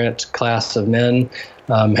 Our current class of men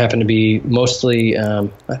happen to be mostly,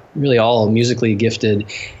 really all musically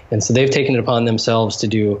gifted. And so they've taken it upon themselves to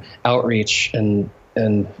do outreach and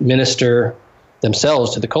minister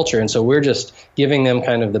themselves to the culture. And so we're just giving them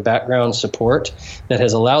kind of the background support that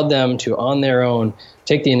has allowed them to, on their own,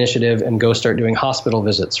 take the initiative and go start doing hospital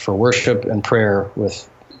visits for worship and prayer with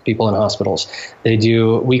people in hospitals. They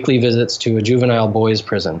do weekly visits to a juvenile boys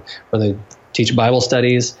prison where they teach Bible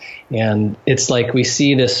studies. And it's like we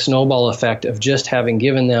see this snowball effect of just having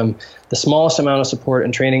given them the smallest amount of support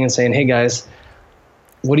and training and saying, hey guys,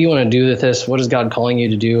 what do you want to do with this? What is God calling you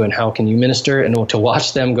to do, and how can you minister? And to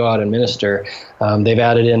watch them go out and minister. They've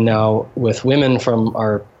added in now with women from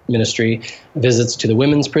our ministry visits to the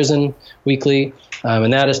women's prison weekly,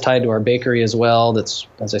 and that is tied to our bakery as well. That's,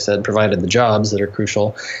 as I said, provided the jobs that are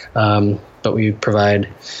crucial, but we provide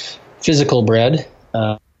physical bread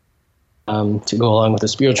to go along with the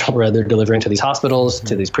spiritual bread they're delivering to these hospitals,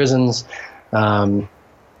 to these prisons, and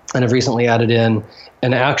have recently added in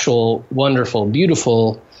an actual wonderful,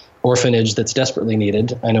 beautiful orphanage that's desperately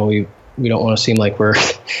needed. I know we don't want to seem like we're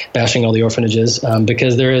bashing all the orphanages,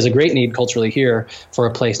 because there is a great need culturally here for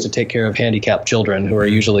a place to take care of handicapped children who are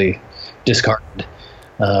usually discarded.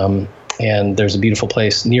 And there's a beautiful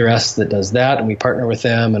place near us that does that, and we partner with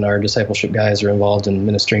them, and our discipleship guys are involved in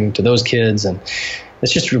ministering to those kids, and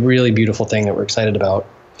it's just a really beautiful thing that we're excited about.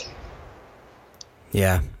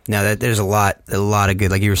 Yeah. Now there's a lot of good,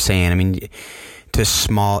 like you were saying. I mean,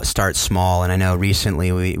 start small. And I know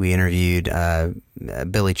recently we interviewed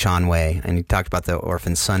Billy Conway, and he talked about the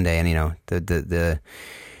Orphan Sunday, and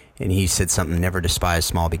and he said something, never despise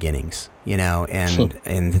small beginnings, and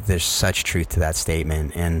there's such truth to that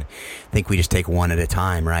statement. And I think we just take one at a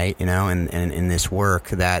time, right? And in this work,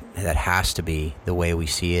 that has to be the way we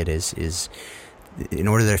see it is in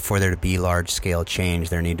order for there to be large scale change,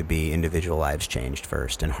 there need to be individual lives changed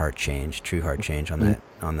first, and heart change, true heart change on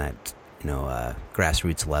that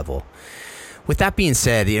grassroots level. With that being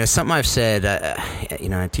said, something I've said,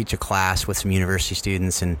 I teach a class with some university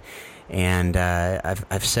students, and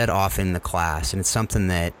I've said often in the class, and it's something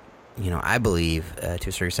that I believe to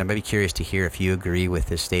a certain extent. I'd be curious to hear if you agree with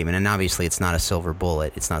this statement. And obviously, it's not a silver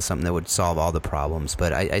bullet. It's not something that would solve all the problems.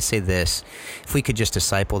 But I say this: if we could just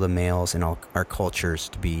disciple the males in all our cultures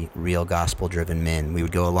to be real gospel-driven men, we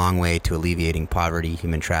would go a long way to alleviating poverty,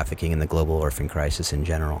 human trafficking, and the global orphan crisis in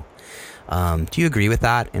general. Do you agree with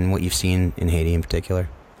that and what you've seen in Haiti in particular?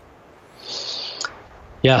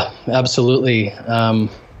 Yeah, absolutely.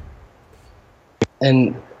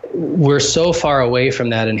 And we're so far away from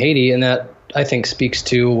that in Haiti, and that, I think, speaks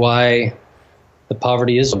to why the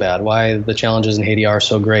poverty is so bad, why the challenges in Haiti are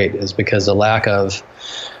so great, is because a lack of,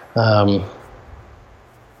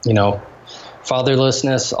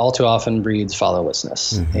 fatherlessness all too often breeds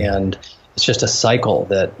fatherlessness. Mm-hmm. And it's just a cycle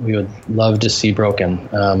that we would love to see broken.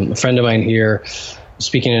 A friend of mine here was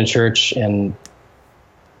speaking in a church and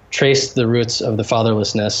traced the roots of the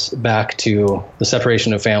fatherlessness back to the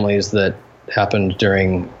separation of families that happened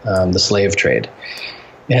during the slave trade.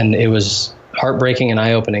 And it was heartbreaking and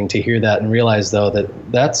eye-opening to hear that and realize, though,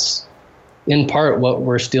 that that's in part what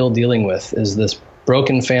we're still dealing with, is this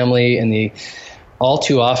broken family and the all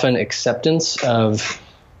too often acceptance of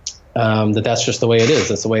that's just the way it is.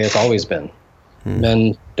 That's the way it's always been.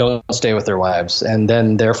 Men don't stay with their wives, and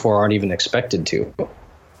then therefore aren't even expected to,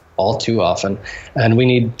 all too often. And we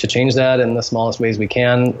need to change that in the smallest ways we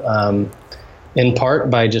can, in part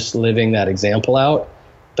by just living that example out.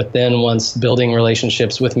 But then once building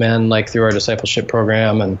relationships with men, like through our discipleship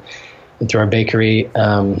program and through our bakery,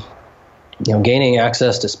 gaining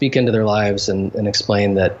access to speak into their lives and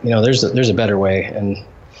explain that, there's a better way.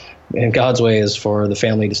 And God's way is for the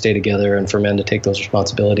family to stay together and for men to take those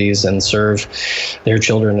responsibilities and serve their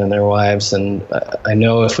children and their wives. And I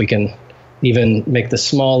know if we can even make the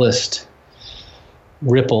smallest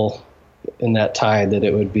ripple in that tide, that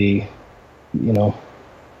it would be,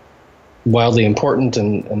 wildly important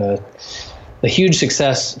and a huge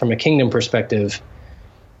success from a kingdom perspective.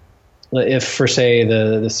 If, for say,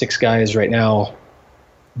 the 6 guys right now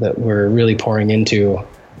that we're really pouring into,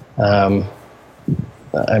 I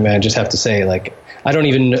just have to say, I don't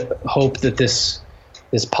even hope that this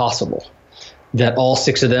is possible, that all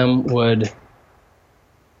 6 of them would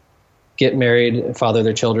get married, father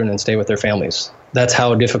their children, and stay with their families. That's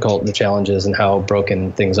how difficult the challenge is and how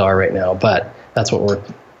broken things are right now. But that's what we're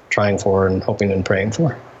trying for and hoping and praying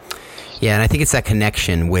for. Yeah, and I think it's that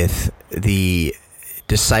connection with the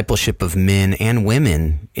discipleship of men and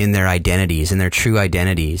women in their identities, in their true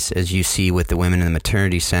identities, as you see with the women in the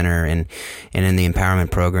maternity center and in the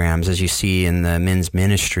empowerment programs, as you see in the men's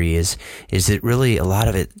ministry, is it really, a lot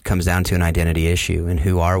of it comes down to an identity issue, and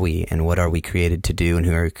who are we, and what are we created to do, and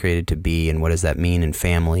who are we created to be, and what does that mean in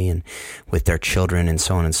family and with their children, and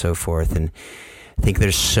so on and so forth. And I think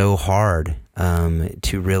they're so hard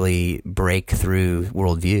to really break through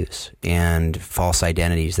worldviews and false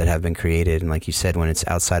identities that have been created. And like you said, when it's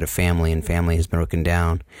outside of family and family has been broken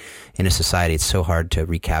down in a society, it's so hard to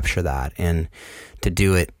recapture that and to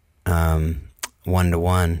do it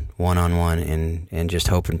one-to-one, one-on-one, and just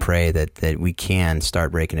hope and pray that we can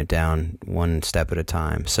start breaking it down one step at a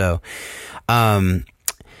time. So,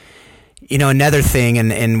 Another thing,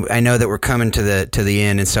 and I know that we're coming to the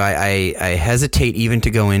end, and so I hesitate even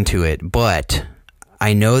to go into it, but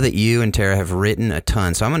I know that you and Tara have written a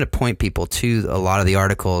ton, so I'm going to point people to a lot of the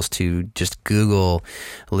articles to just Google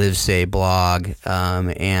Livesay blog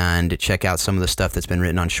and check out some of the stuff that's been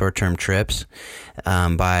written on short-term trips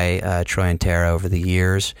by Troy and Tara over the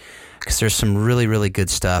years, because there's some really, really good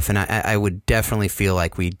stuff, and I would definitely feel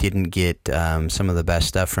like we didn't get some of the best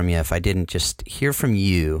stuff from you if I didn't just hear from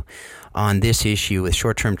you on this issue with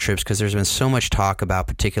short-term trips, because there's been so much talk about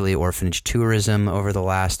particularly orphanage tourism over the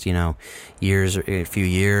last few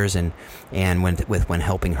years, and when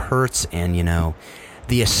helping hurts, and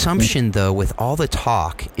the assumption though with all the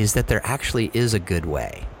talk is that there actually is a good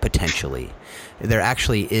way, potentially. There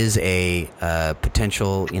actually is a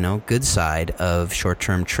potential good side of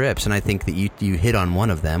short-term trips, and I think that you hit on one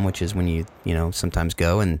of them, which is when you sometimes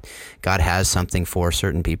go and God has something for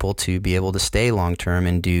certain people to be able to stay long-term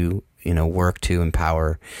and do work to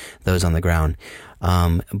empower those on the ground.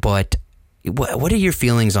 But what are your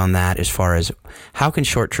feelings on that as far as how can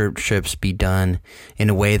short trips be done in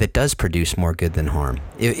a way that does produce more good than harm,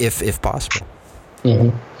 if possible?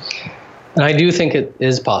 Mm-hmm. And I do think it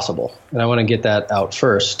is possible. And I want to get that out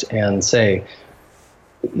first and say,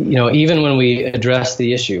 even when we address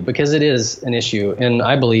the issue, because it is an issue, and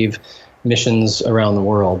I believe missions around the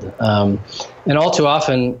world, and all too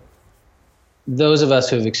often, those of us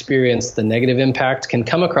who have experienced the negative impact can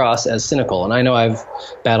come across as cynical. And I know I've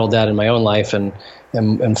battled that in my own life, and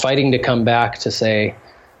am fighting to come back to say,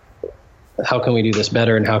 how can we do this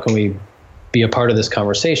better, and how can we be a part of this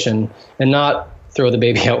conversation and not throw the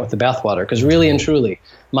baby out with the bathwater? Because really and truly,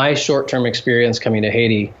 my short-term experience coming to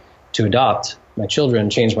Haiti to adopt my children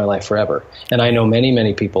changed my life forever. And I know many,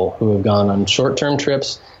 many people who have gone on short-term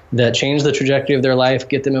trips that change the trajectory of their life,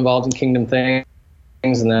 get them involved in kingdom things,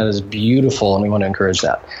 and that is beautiful, and we want to encourage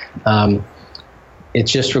that. It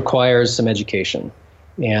just requires some education.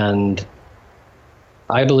 And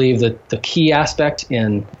I believe that the key aspect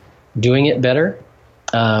in doing it better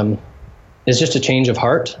is just a change of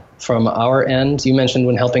heart from our end. You mentioned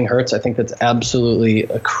When Helping Hurts. I think that's absolutely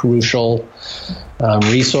a crucial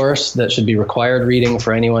resource that should be required reading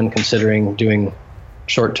for anyone considering doing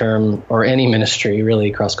short-term or any ministry,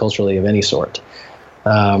 really cross-culturally of any sort.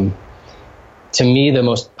 To me, the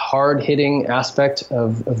most hard-hitting aspect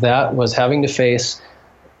of that was having to face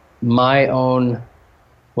my own,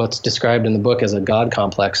 what's described in the book as a God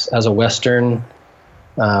complex, as a Western,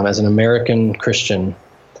 as an American Christian.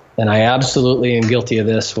 And I absolutely am guilty of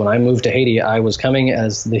this. When I moved to Haiti, I was coming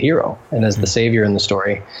as the hero and as the savior in the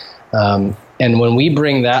story. And when we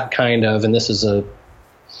bring that kind of, and this is a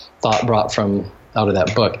thought brought from out of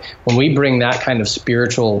that book, when we bring that kind of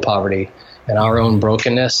spiritual poverty and our own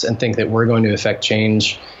brokenness and think that we're going to affect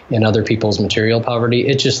change in other people's material poverty,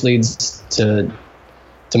 it just leads to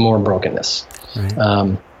more brokenness.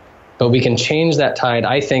 Right. But we can change that tide,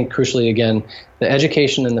 I think, crucially, again, the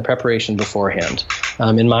education and the preparation beforehand.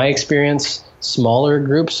 In my experience, smaller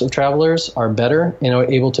groups of travelers are better,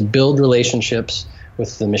 able to build relationships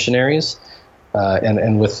with the missionaries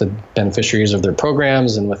and with the beneficiaries of their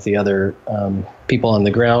programs and with the other people on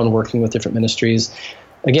the ground working with different ministries.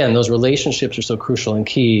 Again, those relationships are so crucial and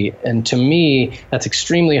key. And to me, that's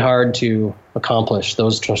extremely hard to accomplish,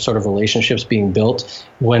 those sort of relationships being built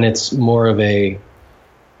when it's more of a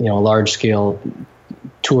large-scale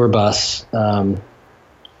tour bus. And,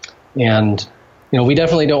 we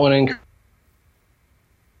definitely don't want to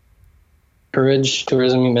encourage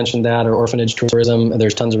tourism. You mentioned that, or orphanage tourism.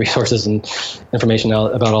 There's tons of resources and information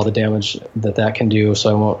about all the damage that can do,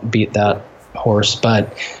 so I won't beat that horse.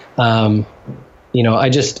 But,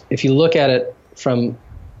 if you look at it from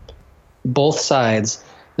both sides,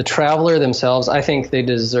 the traveler themselves, I think they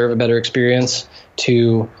deserve a better experience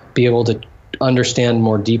to be able to understand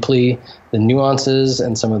more deeply the nuances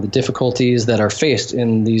and some of the difficulties that are faced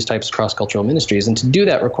in these types of cross-cultural ministries. And to do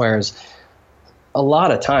that requires a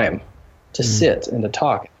lot of time to sit and to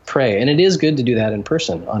talk, pray. And it is good to do that in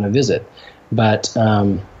person on a visit. But,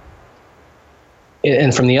 and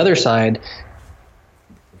from the other side,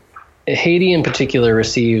 Haiti in particular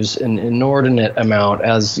receives an inordinate amount,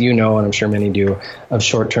 as you know, and I'm sure many do, of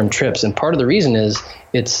short-term trips. And part of the reason is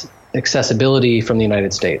it's accessibility from the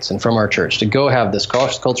United States and from our church to go have this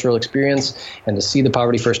cross-cultural experience and to see the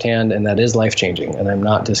poverty firsthand, and that is life-changing, and I'm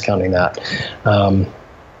not discounting that.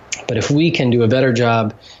 But if we can do a better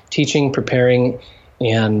job teaching, preparing,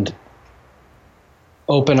 and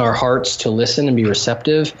open our hearts to listen and be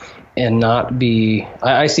receptive and not be,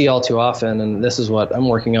 I see all too often, and this is what I'm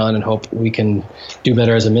working on and hope we can do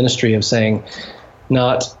better as a ministry, of saying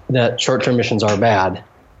not that short-term missions are bad,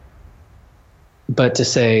 but to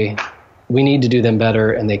say we need to do them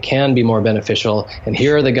better, and they can be more beneficial. And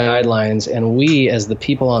here are the guidelines. And we, as the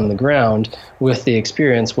people on the ground with the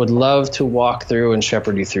experience, would love to walk through and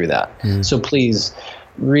shepherd you through that. So please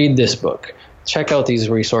read this book. Check out these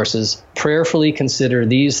resources. Prayerfully consider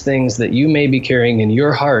these things that you may be carrying in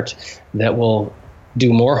your heart that will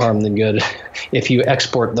do more harm than good if you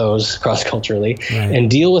export those cross-culturally, and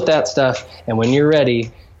deal with that stuff. And when you're ready,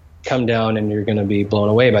 come down, and you're going to be blown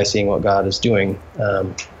away by seeing what God is doing.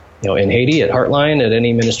 In Haiti, at Heartline, at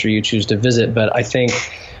any ministry you choose to visit. But I think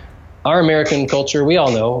our American culture, we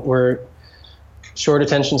all know, we're short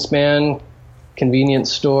attention span,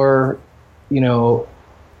 convenience store, in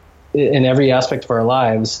every aspect of our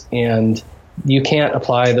lives. And you can't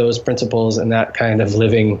apply those principles and that kind of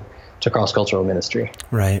living to cross-cultural ministry.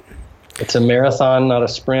 Right. It's a marathon, not a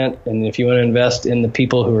sprint. And if you want to invest in the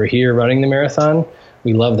people who are here running the marathon,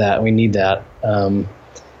 we love that. We need that.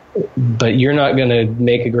 But you're not going to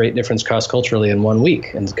make a great difference cross-culturally in 1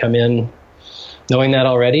 week, and come in knowing that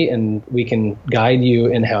already, and we can guide you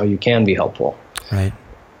in how you can be helpful. Right.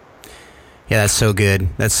 Yeah, that's so good.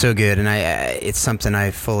 That's so good. And it's something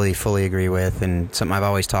I fully agree with, and something I've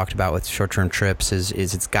always talked about with short-term trips is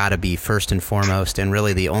it's got to be first and foremost, and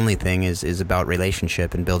really the only thing is about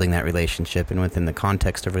relationship and building that relationship. And within the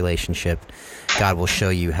context of relationship, God will show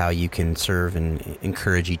you how you can serve and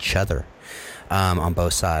encourage each other. On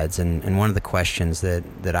both sides. And one of the questions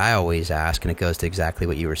that I always ask, and it goes to exactly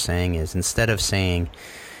what you were saying, is instead of saying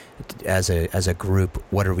as a group,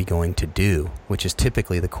 what are we going to do? Which is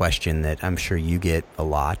typically the question that I'm sure you get a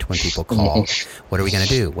lot when people call. What are we going to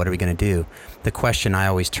do? What are we going to do? The question I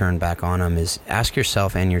always turn back on them is ask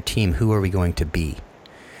yourself and your team, who are we going to be?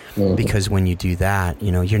 Because when you do that,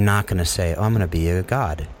 you're not going to say, oh, I'm going to be a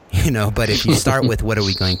God, but if you start with what are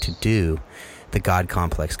we going to do, the God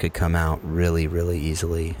complex could come out really, really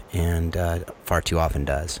easily, and far too often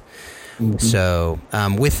does. So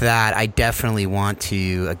with that, I definitely want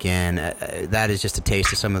to, again, that is just a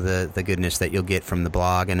taste of some of the goodness that you'll get from the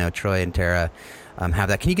blog. I know Troy and Tara have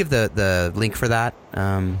that. Can you give the link for that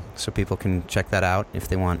so people can check that out if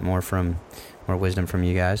they want more wisdom from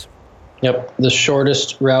you guys? Yep. The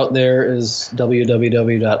shortest route there is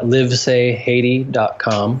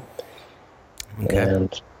www.livesayhaiti.com. Okay.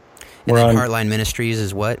 And then Heartline Ministries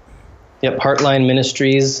is what? Yep, Heartline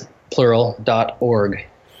Ministries, plural.org.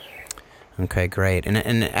 Okay, great.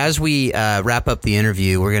 And as we wrap up the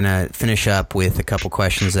interview, we're going to finish up with a couple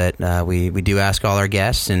questions that we do ask all our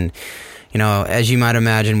guests. And, as you might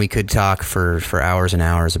imagine, we could talk for hours and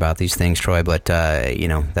hours about these things, Troy, but,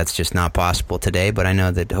 that's just not possible today. But I know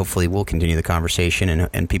that hopefully we'll continue the conversation,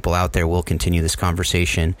 and people out there will continue this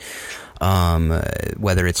conversation,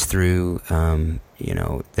 whether it's through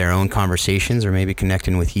their own conversations, or maybe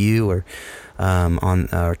connecting with you or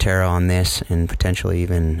Tara on this, and potentially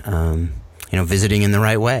even visiting in the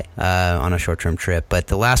right way on a short-term trip. But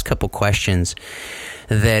the last couple questions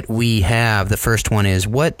that we have, the first one is,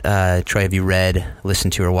 what, Troy, have you read,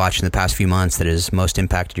 listened to, or watched in the past few months that has most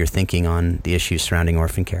impacted your thinking on the issues surrounding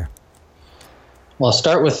orphan care? Well, I'll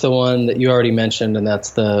start with the one that you already mentioned, and that's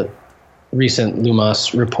the recent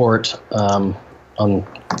LUMAS report on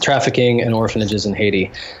trafficking and orphanages in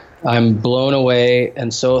Haiti. I'm blown away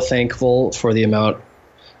and so thankful for the amount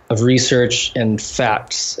of research and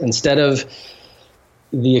facts. Instead of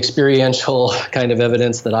the experiential kind of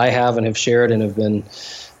evidence that I have and have shared and have been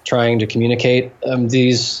trying to communicate,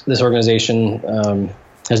 this organization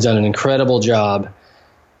has done an incredible job.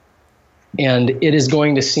 And it is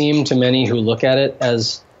going to seem to many who look at it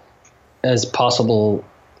as possible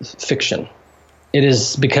fiction. It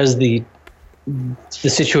is because the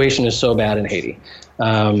situation is so bad in Haiti.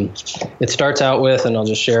 It starts out with, and I'll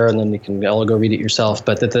just share, and then you can all go read it yourself,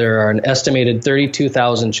 but that there are an estimated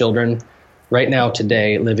 32,000 children right now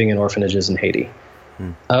today living in orphanages in Haiti.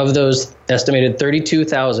 Of those estimated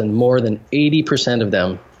 32,000, more than 80% of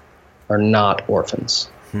them are not orphans.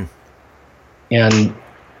 And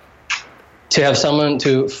for someone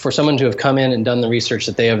to have come in and done the research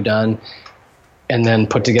that they have done and then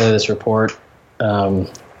put together this report,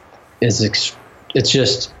 it's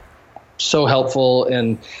just so helpful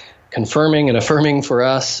and confirming and affirming for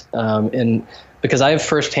us. And because I've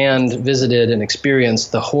firsthand visited and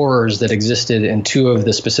experienced the horrors that existed in two of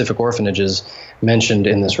the specific orphanages mentioned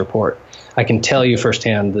in this report. I can tell you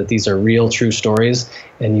firsthand that these are real, true stories,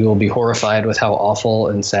 and you will be horrified with how awful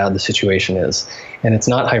and sad the situation is. And it's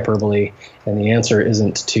not hyperbole, and the answer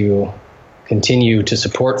isn't to continue to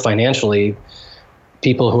support financially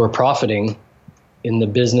people who are profiting in the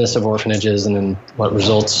business of orphanages and in what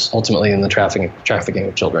results ultimately in the trafficking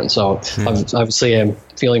of children. So obviously I'm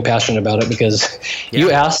feeling passionate about it because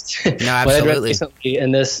you asked no, absolutely. what I read recently,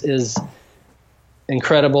 and this is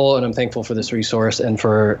incredible, and I'm thankful for this resource and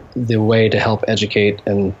for the way to help educate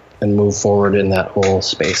and move forward in that whole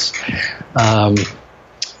space.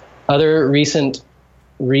 Other recent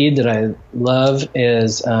read that I love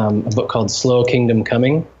is a book called Slow Kingdom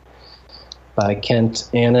Coming by Kent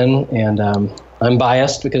Annan. And I'm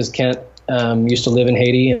biased because Kent used to live in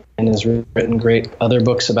Haiti and has written great other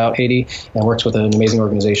books about Haiti and works with an amazing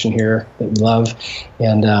organization here that we love.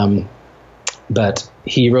 And but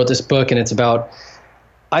he wrote this book, and it's about,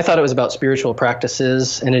 I thought it was about spiritual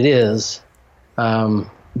practices, and it is,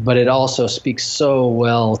 but it also speaks so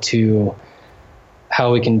well to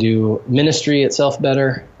how we can do ministry itself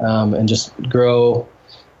better, and just grow.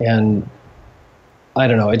 And I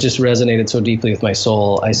don't know, it just resonated so deeply with my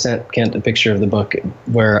soul. I sent Kent a picture of the book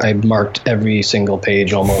where I marked every single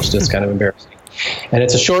page almost. It's kind of embarrassing. And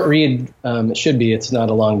it's a short read. It should be. It's not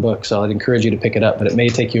a long book, so I'd encourage you to pick it up. But it may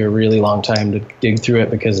take you a really long time to dig through it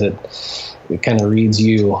because it kind of reads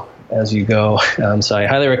you as you go. So I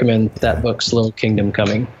highly recommend that book, Slow Kingdom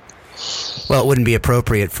Coming. Well, it wouldn't be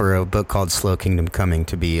appropriate for a book called Slow Kingdom Coming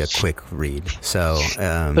to be a quick read. So,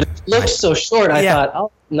 but it looks so short. I thought,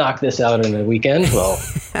 I'll knock this out in a weekend. Well,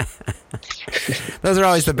 those are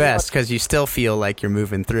always the best because you still feel like you're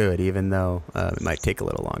moving through it, even though it might take a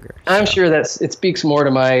little longer. I'm sure it speaks more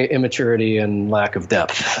to my immaturity and lack of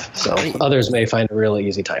depth. So others may find a really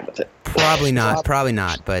easy time with it. Probably not.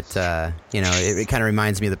 But it kind of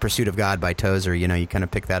reminds me of The Pursuit of God by Tozer. You kind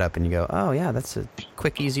of pick that up and you go, oh yeah, that's a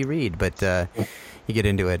quick, easy read. But you get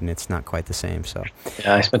into it and it's not quite the same. So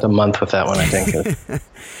yeah, I spent a month with that one, I think.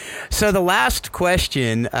 So the last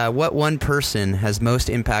question, what one person has most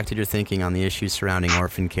impacted your thinking on the issues surrounding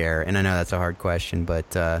orphan care? And I know that's a hard question, but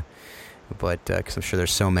because I'm sure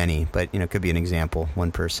there's so many, but it could be an example,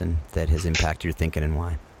 one person that has impacted your thinking and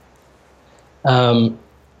why.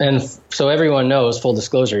 And so everyone knows, full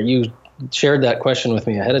disclosure, you shared that question with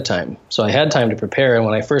me ahead of time. So I had time to prepare. And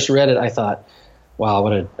when I first read it, I thought, wow,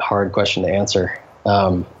 what a hard question to answer.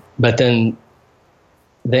 But then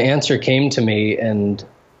the answer came to me, and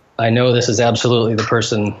I know this is absolutely the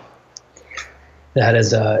person that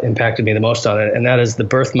has impacted me the most on it, and that is the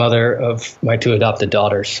birth mother of my two adopted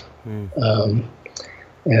daughters.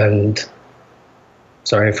 And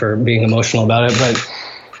sorry for being emotional about it, but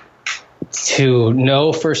to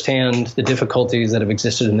know firsthand the difficulties that have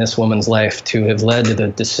existed in this woman's life, to have led to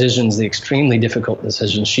the extremely difficult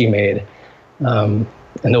decisions she made, and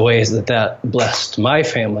the ways that blessed my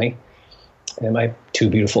family and my two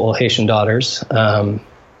beautiful Haitian daughters,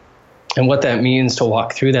 and what that means to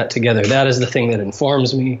walk through that together. That is the thing that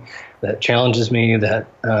informs me, that challenges me, that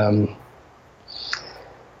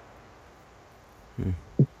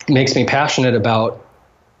makes me passionate about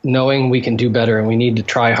knowing we can do better and we need to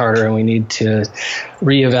try harder and we need to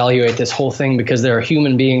reevaluate this whole thing, because there are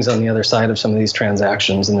human beings on the other side of some of these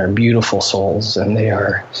transactions, and they're beautiful souls, and they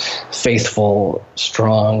are faithful,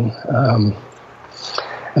 strong,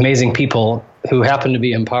 amazing people who happen to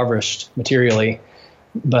be impoverished materially,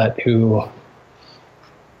 but who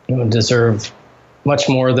deserve much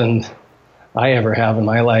more than I ever have in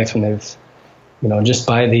my life. And they've, just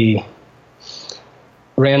by the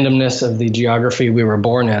randomness of the geography we were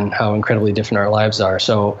born in, how incredibly different our lives are.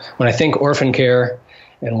 So when I think orphan care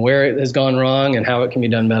and where it has gone wrong and how it can be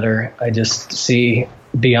done better, I just see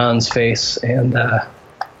Beyond's face, and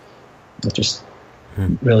it just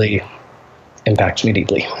really impacts me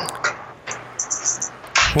deeply.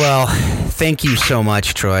 Well, thank you so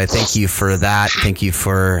much, Troy. Thank you for that. Thank you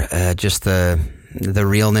for just the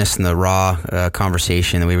realness and the raw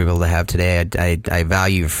conversation that we were able to have today. I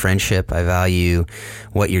value friendship. I value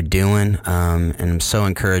what you're doing, and I'm so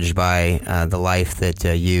encouraged by the life that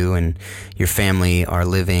you and your family are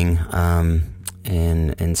living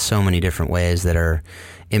in so many different ways that are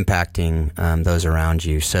impacting those around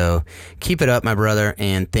you. So keep it up, my brother,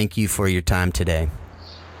 and thank you for your time today.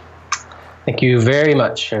 Thank you very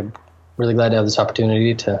much. I'm really glad to have this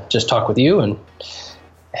opportunity to just talk with you and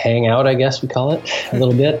hang out, I guess we call it, a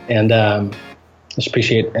little bit. And just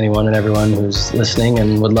appreciate anyone and everyone who's listening,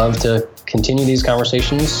 and would love to continue these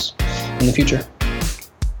conversations in the future.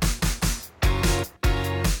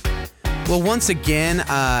 Well, once again,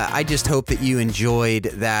 I just hope that you enjoyed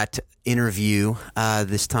that interview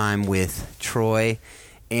this time with Troy.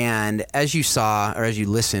 And as you saw, or as you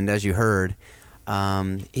listened, as you heard,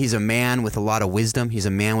 he's a man with a lot of wisdom. He's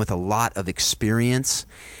a man with a lot of experience.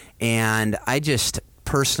 And I just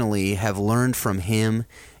personally have learned from him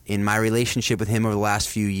in my relationship with him over the last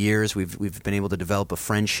few years. We've been able to develop a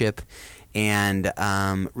friendship and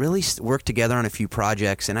really work together on a few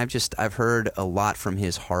projects. And I've heard a lot from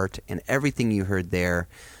his heart, and everything you heard there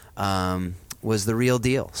was the real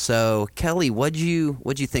deal. So Kelly, what'd you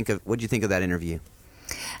think of that interview?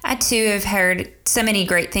 I too have heard so many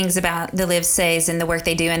great things about the Livseys and the work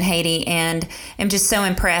they do in Haiti, and am just so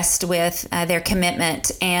impressed with their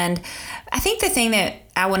commitment. And I think the thing that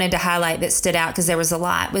I wanted to highlight that stood out, because there was a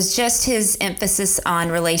lot, was just his emphasis on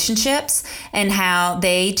relationships and how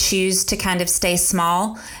they choose to kind of stay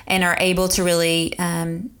small and are able to really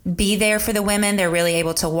be there for the women. They're really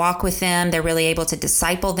able to walk with them. They're really able to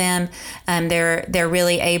disciple them. They're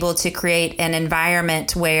really able to create an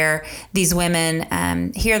environment where these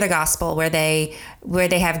women hear the gospel, where they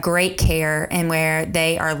have great care and where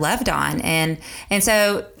they are loved on. And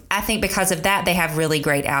so I think because of that, they have really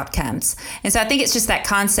great outcomes. And so I think it's just that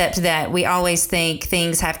concept that we always think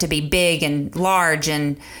things have to be big and large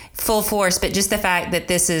and full force, but just the fact that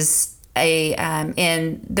this is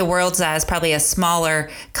in the world's eyes, probably a smaller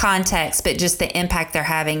context, but just the impact they're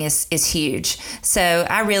having is huge. So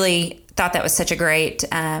I really thought that was such a great,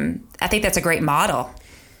 I think that's a great model.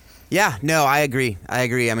 Yeah, no, I agree. I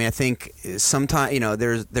mean, I think sometimes,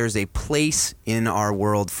 there's a place in our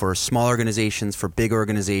world for small organizations, for big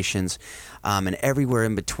organizations, and everywhere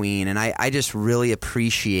in between. And I just really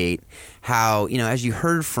appreciate how, as you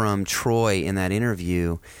heard from Troy in that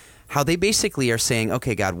interview, how they basically are saying,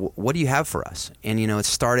 okay, God, what do you have for us? And, it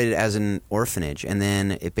started as an orphanage, and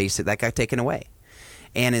then that got taken away.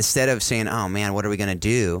 And instead of saying, oh man, what are we going to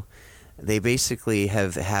do? They basically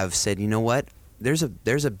have said, you know what? There's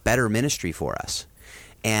a better ministry for us.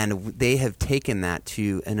 And they have taken that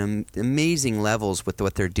to an amazing levels with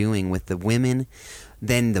what they're doing with the women,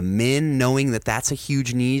 then the men, knowing that that's a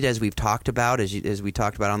huge need, as we've talked about, as we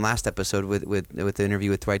talked about on last episode with the interview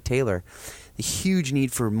with Dwight Taylor, the huge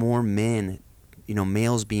need for more men,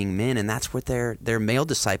 males being men, and that's what their male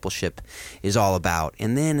discipleship is all about.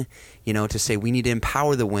 And then, to say we need to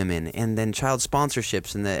empower the women, and then child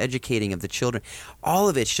sponsorships and the educating of the children. All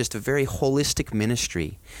of it's just a very holistic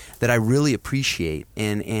ministry that I really appreciate,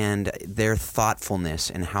 and their thoughtfulness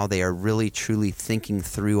and how they are really truly thinking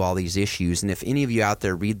through all these issues. And if any of you out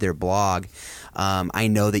there read their blog, I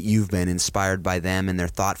know that you've been inspired by them and their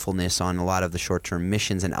thoughtfulness on a lot of the short-term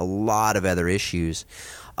missions and a lot of other issues.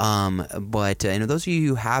 But those of you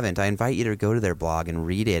who haven't, I invite you to go to their blog and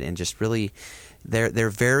read it, and just really, they're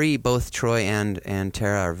very, both Troy and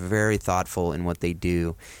Tara are very thoughtful in what they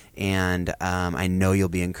do, and I know you'll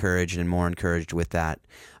be encouraged and more encouraged with that,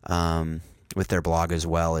 with their blog as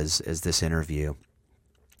well as this interview.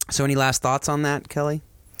 So any last thoughts on that, Kelly?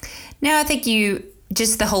 No, I think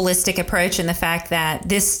just the holistic approach and the fact that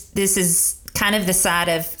this is kind of the side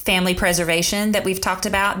of family preservation that we've talked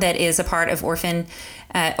about that is a part of orphan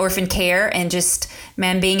care, and just,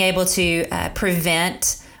 being able to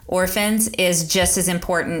prevent orphans is just as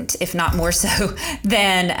important, if not more so,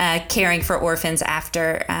 than caring for orphans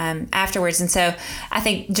afterwards. And so I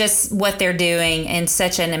think just what they're doing in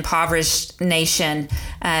such an impoverished nation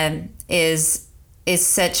it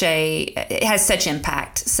has such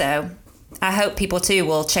impact. So I hope people too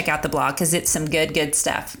will check out the blog, because it's some good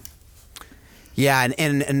stuff. Yeah,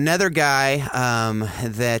 and another guy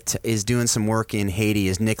that is doing some work in Haiti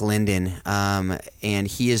is Nick Linden, and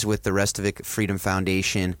he is with the Restavik Freedom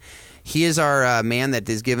Foundation. He is our man that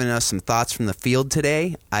has given us some thoughts from the field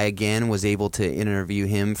today. I, again, was able to interview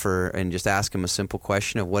him and just ask him a simple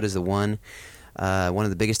question of what is one of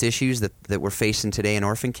the biggest issues that we're facing today in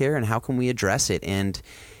orphan care, and how can we address it? And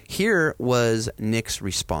here was Nick's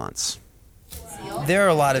response. There are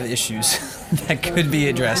a lot of issues that could be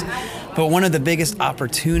addressed, but one of the biggest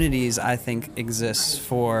opportunities I think exists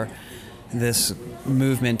for this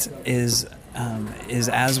movement is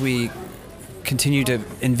as we continue to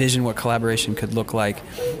envision what collaboration could look like,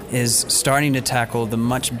 is starting to tackle the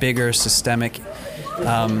much bigger systemic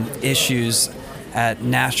issues at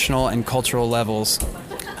national and cultural levels,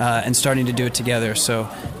 and starting to do it together. So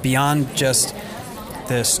beyond just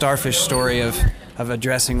the starfish story of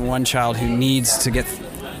addressing one child who needs to get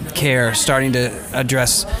care, starting to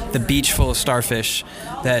address the beach full of starfish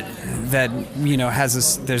that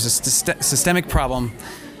has there's a systemic problem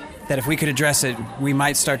that if we could address it, we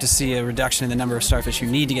might start to see a reduction in the number of starfish who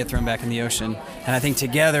need to get thrown back in the ocean. And I think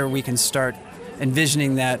together we can start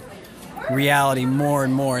envisioning that reality more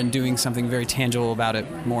and more, and doing something very tangible about it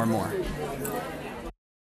more and more.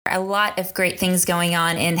 a lot of great things going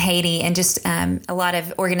on in Haiti, and just a lot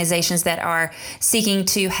of organizations that are seeking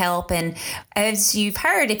to help. And as you've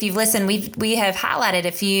heard, if you've listened, we have highlighted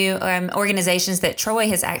a few organizations that Troy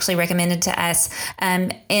has actually recommended to us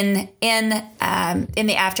in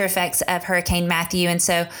the after effects of Hurricane Matthew. And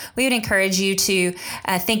so we would encourage you to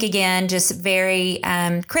think again, just very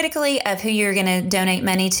critically of who you're going to donate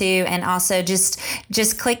money to, and also just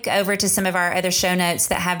click over to some of our other show notes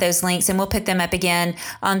that have those links, and we'll put them up again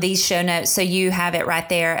on these show notes so you have it right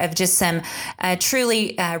there, of just some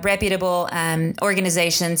truly reputable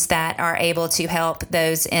organizations that are able to help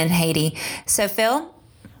those in Haiti. So Phil,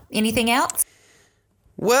 anything else?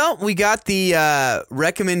 Well, we got the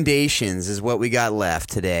recommendations is what we got left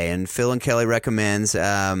today, and Phil and Kelly recommends,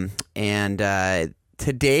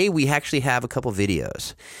 today we actually have a couple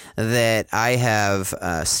videos that I have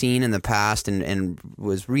seen in the past and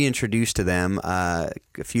was reintroduced to them a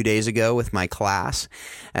few days ago with my class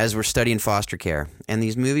as we're studying foster care. And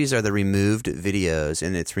these movies are the removed videos,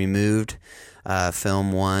 and it's removed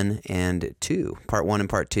film 1 and 2, part 1 and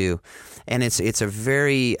part 2. And it's a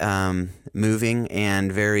very moving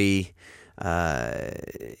and very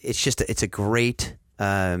it's a great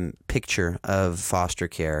picture of foster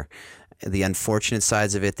care, the unfortunate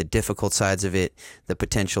sides of it, the difficult sides of it, the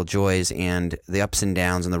potential joys, and the ups and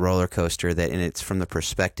downs and the roller coaster and it's from the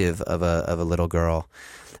perspective of a little girl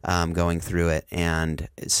going through it. And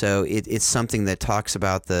so it's something that talks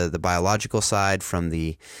about the biological side, from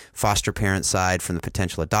the foster parent side, from the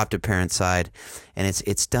potential adoptive parent side, and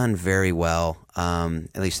it's done very well,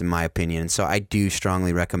 at least in my opinion. And so I do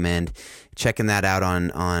strongly recommend checking that out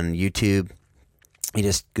on YouTube. You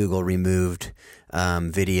just Google removed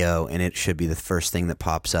video, and it should be the first thing that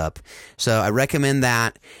pops up. So I recommend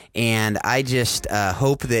that, and I just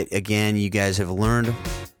hope that, again, you guys have learned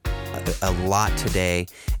a lot today,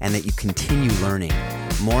 and that you continue learning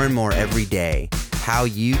more and more every day how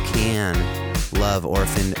you can love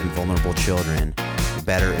orphaned and vulnerable children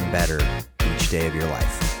better and better each day of your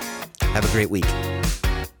life. Have a great week.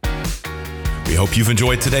 We hope you've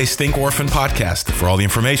enjoyed today's Think Orphan podcast. For all the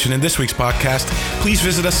information in this week's podcast, please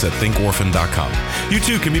visit us at thinkorphan.com. You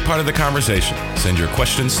too can be part of the conversation. Send your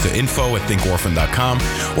questions to info@thinkorphan.com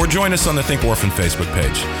or join us on the Think Orphan Facebook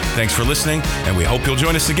page. Thanks for listening, and we hope you'll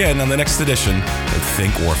join us again on the next edition of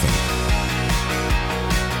Think Orphan.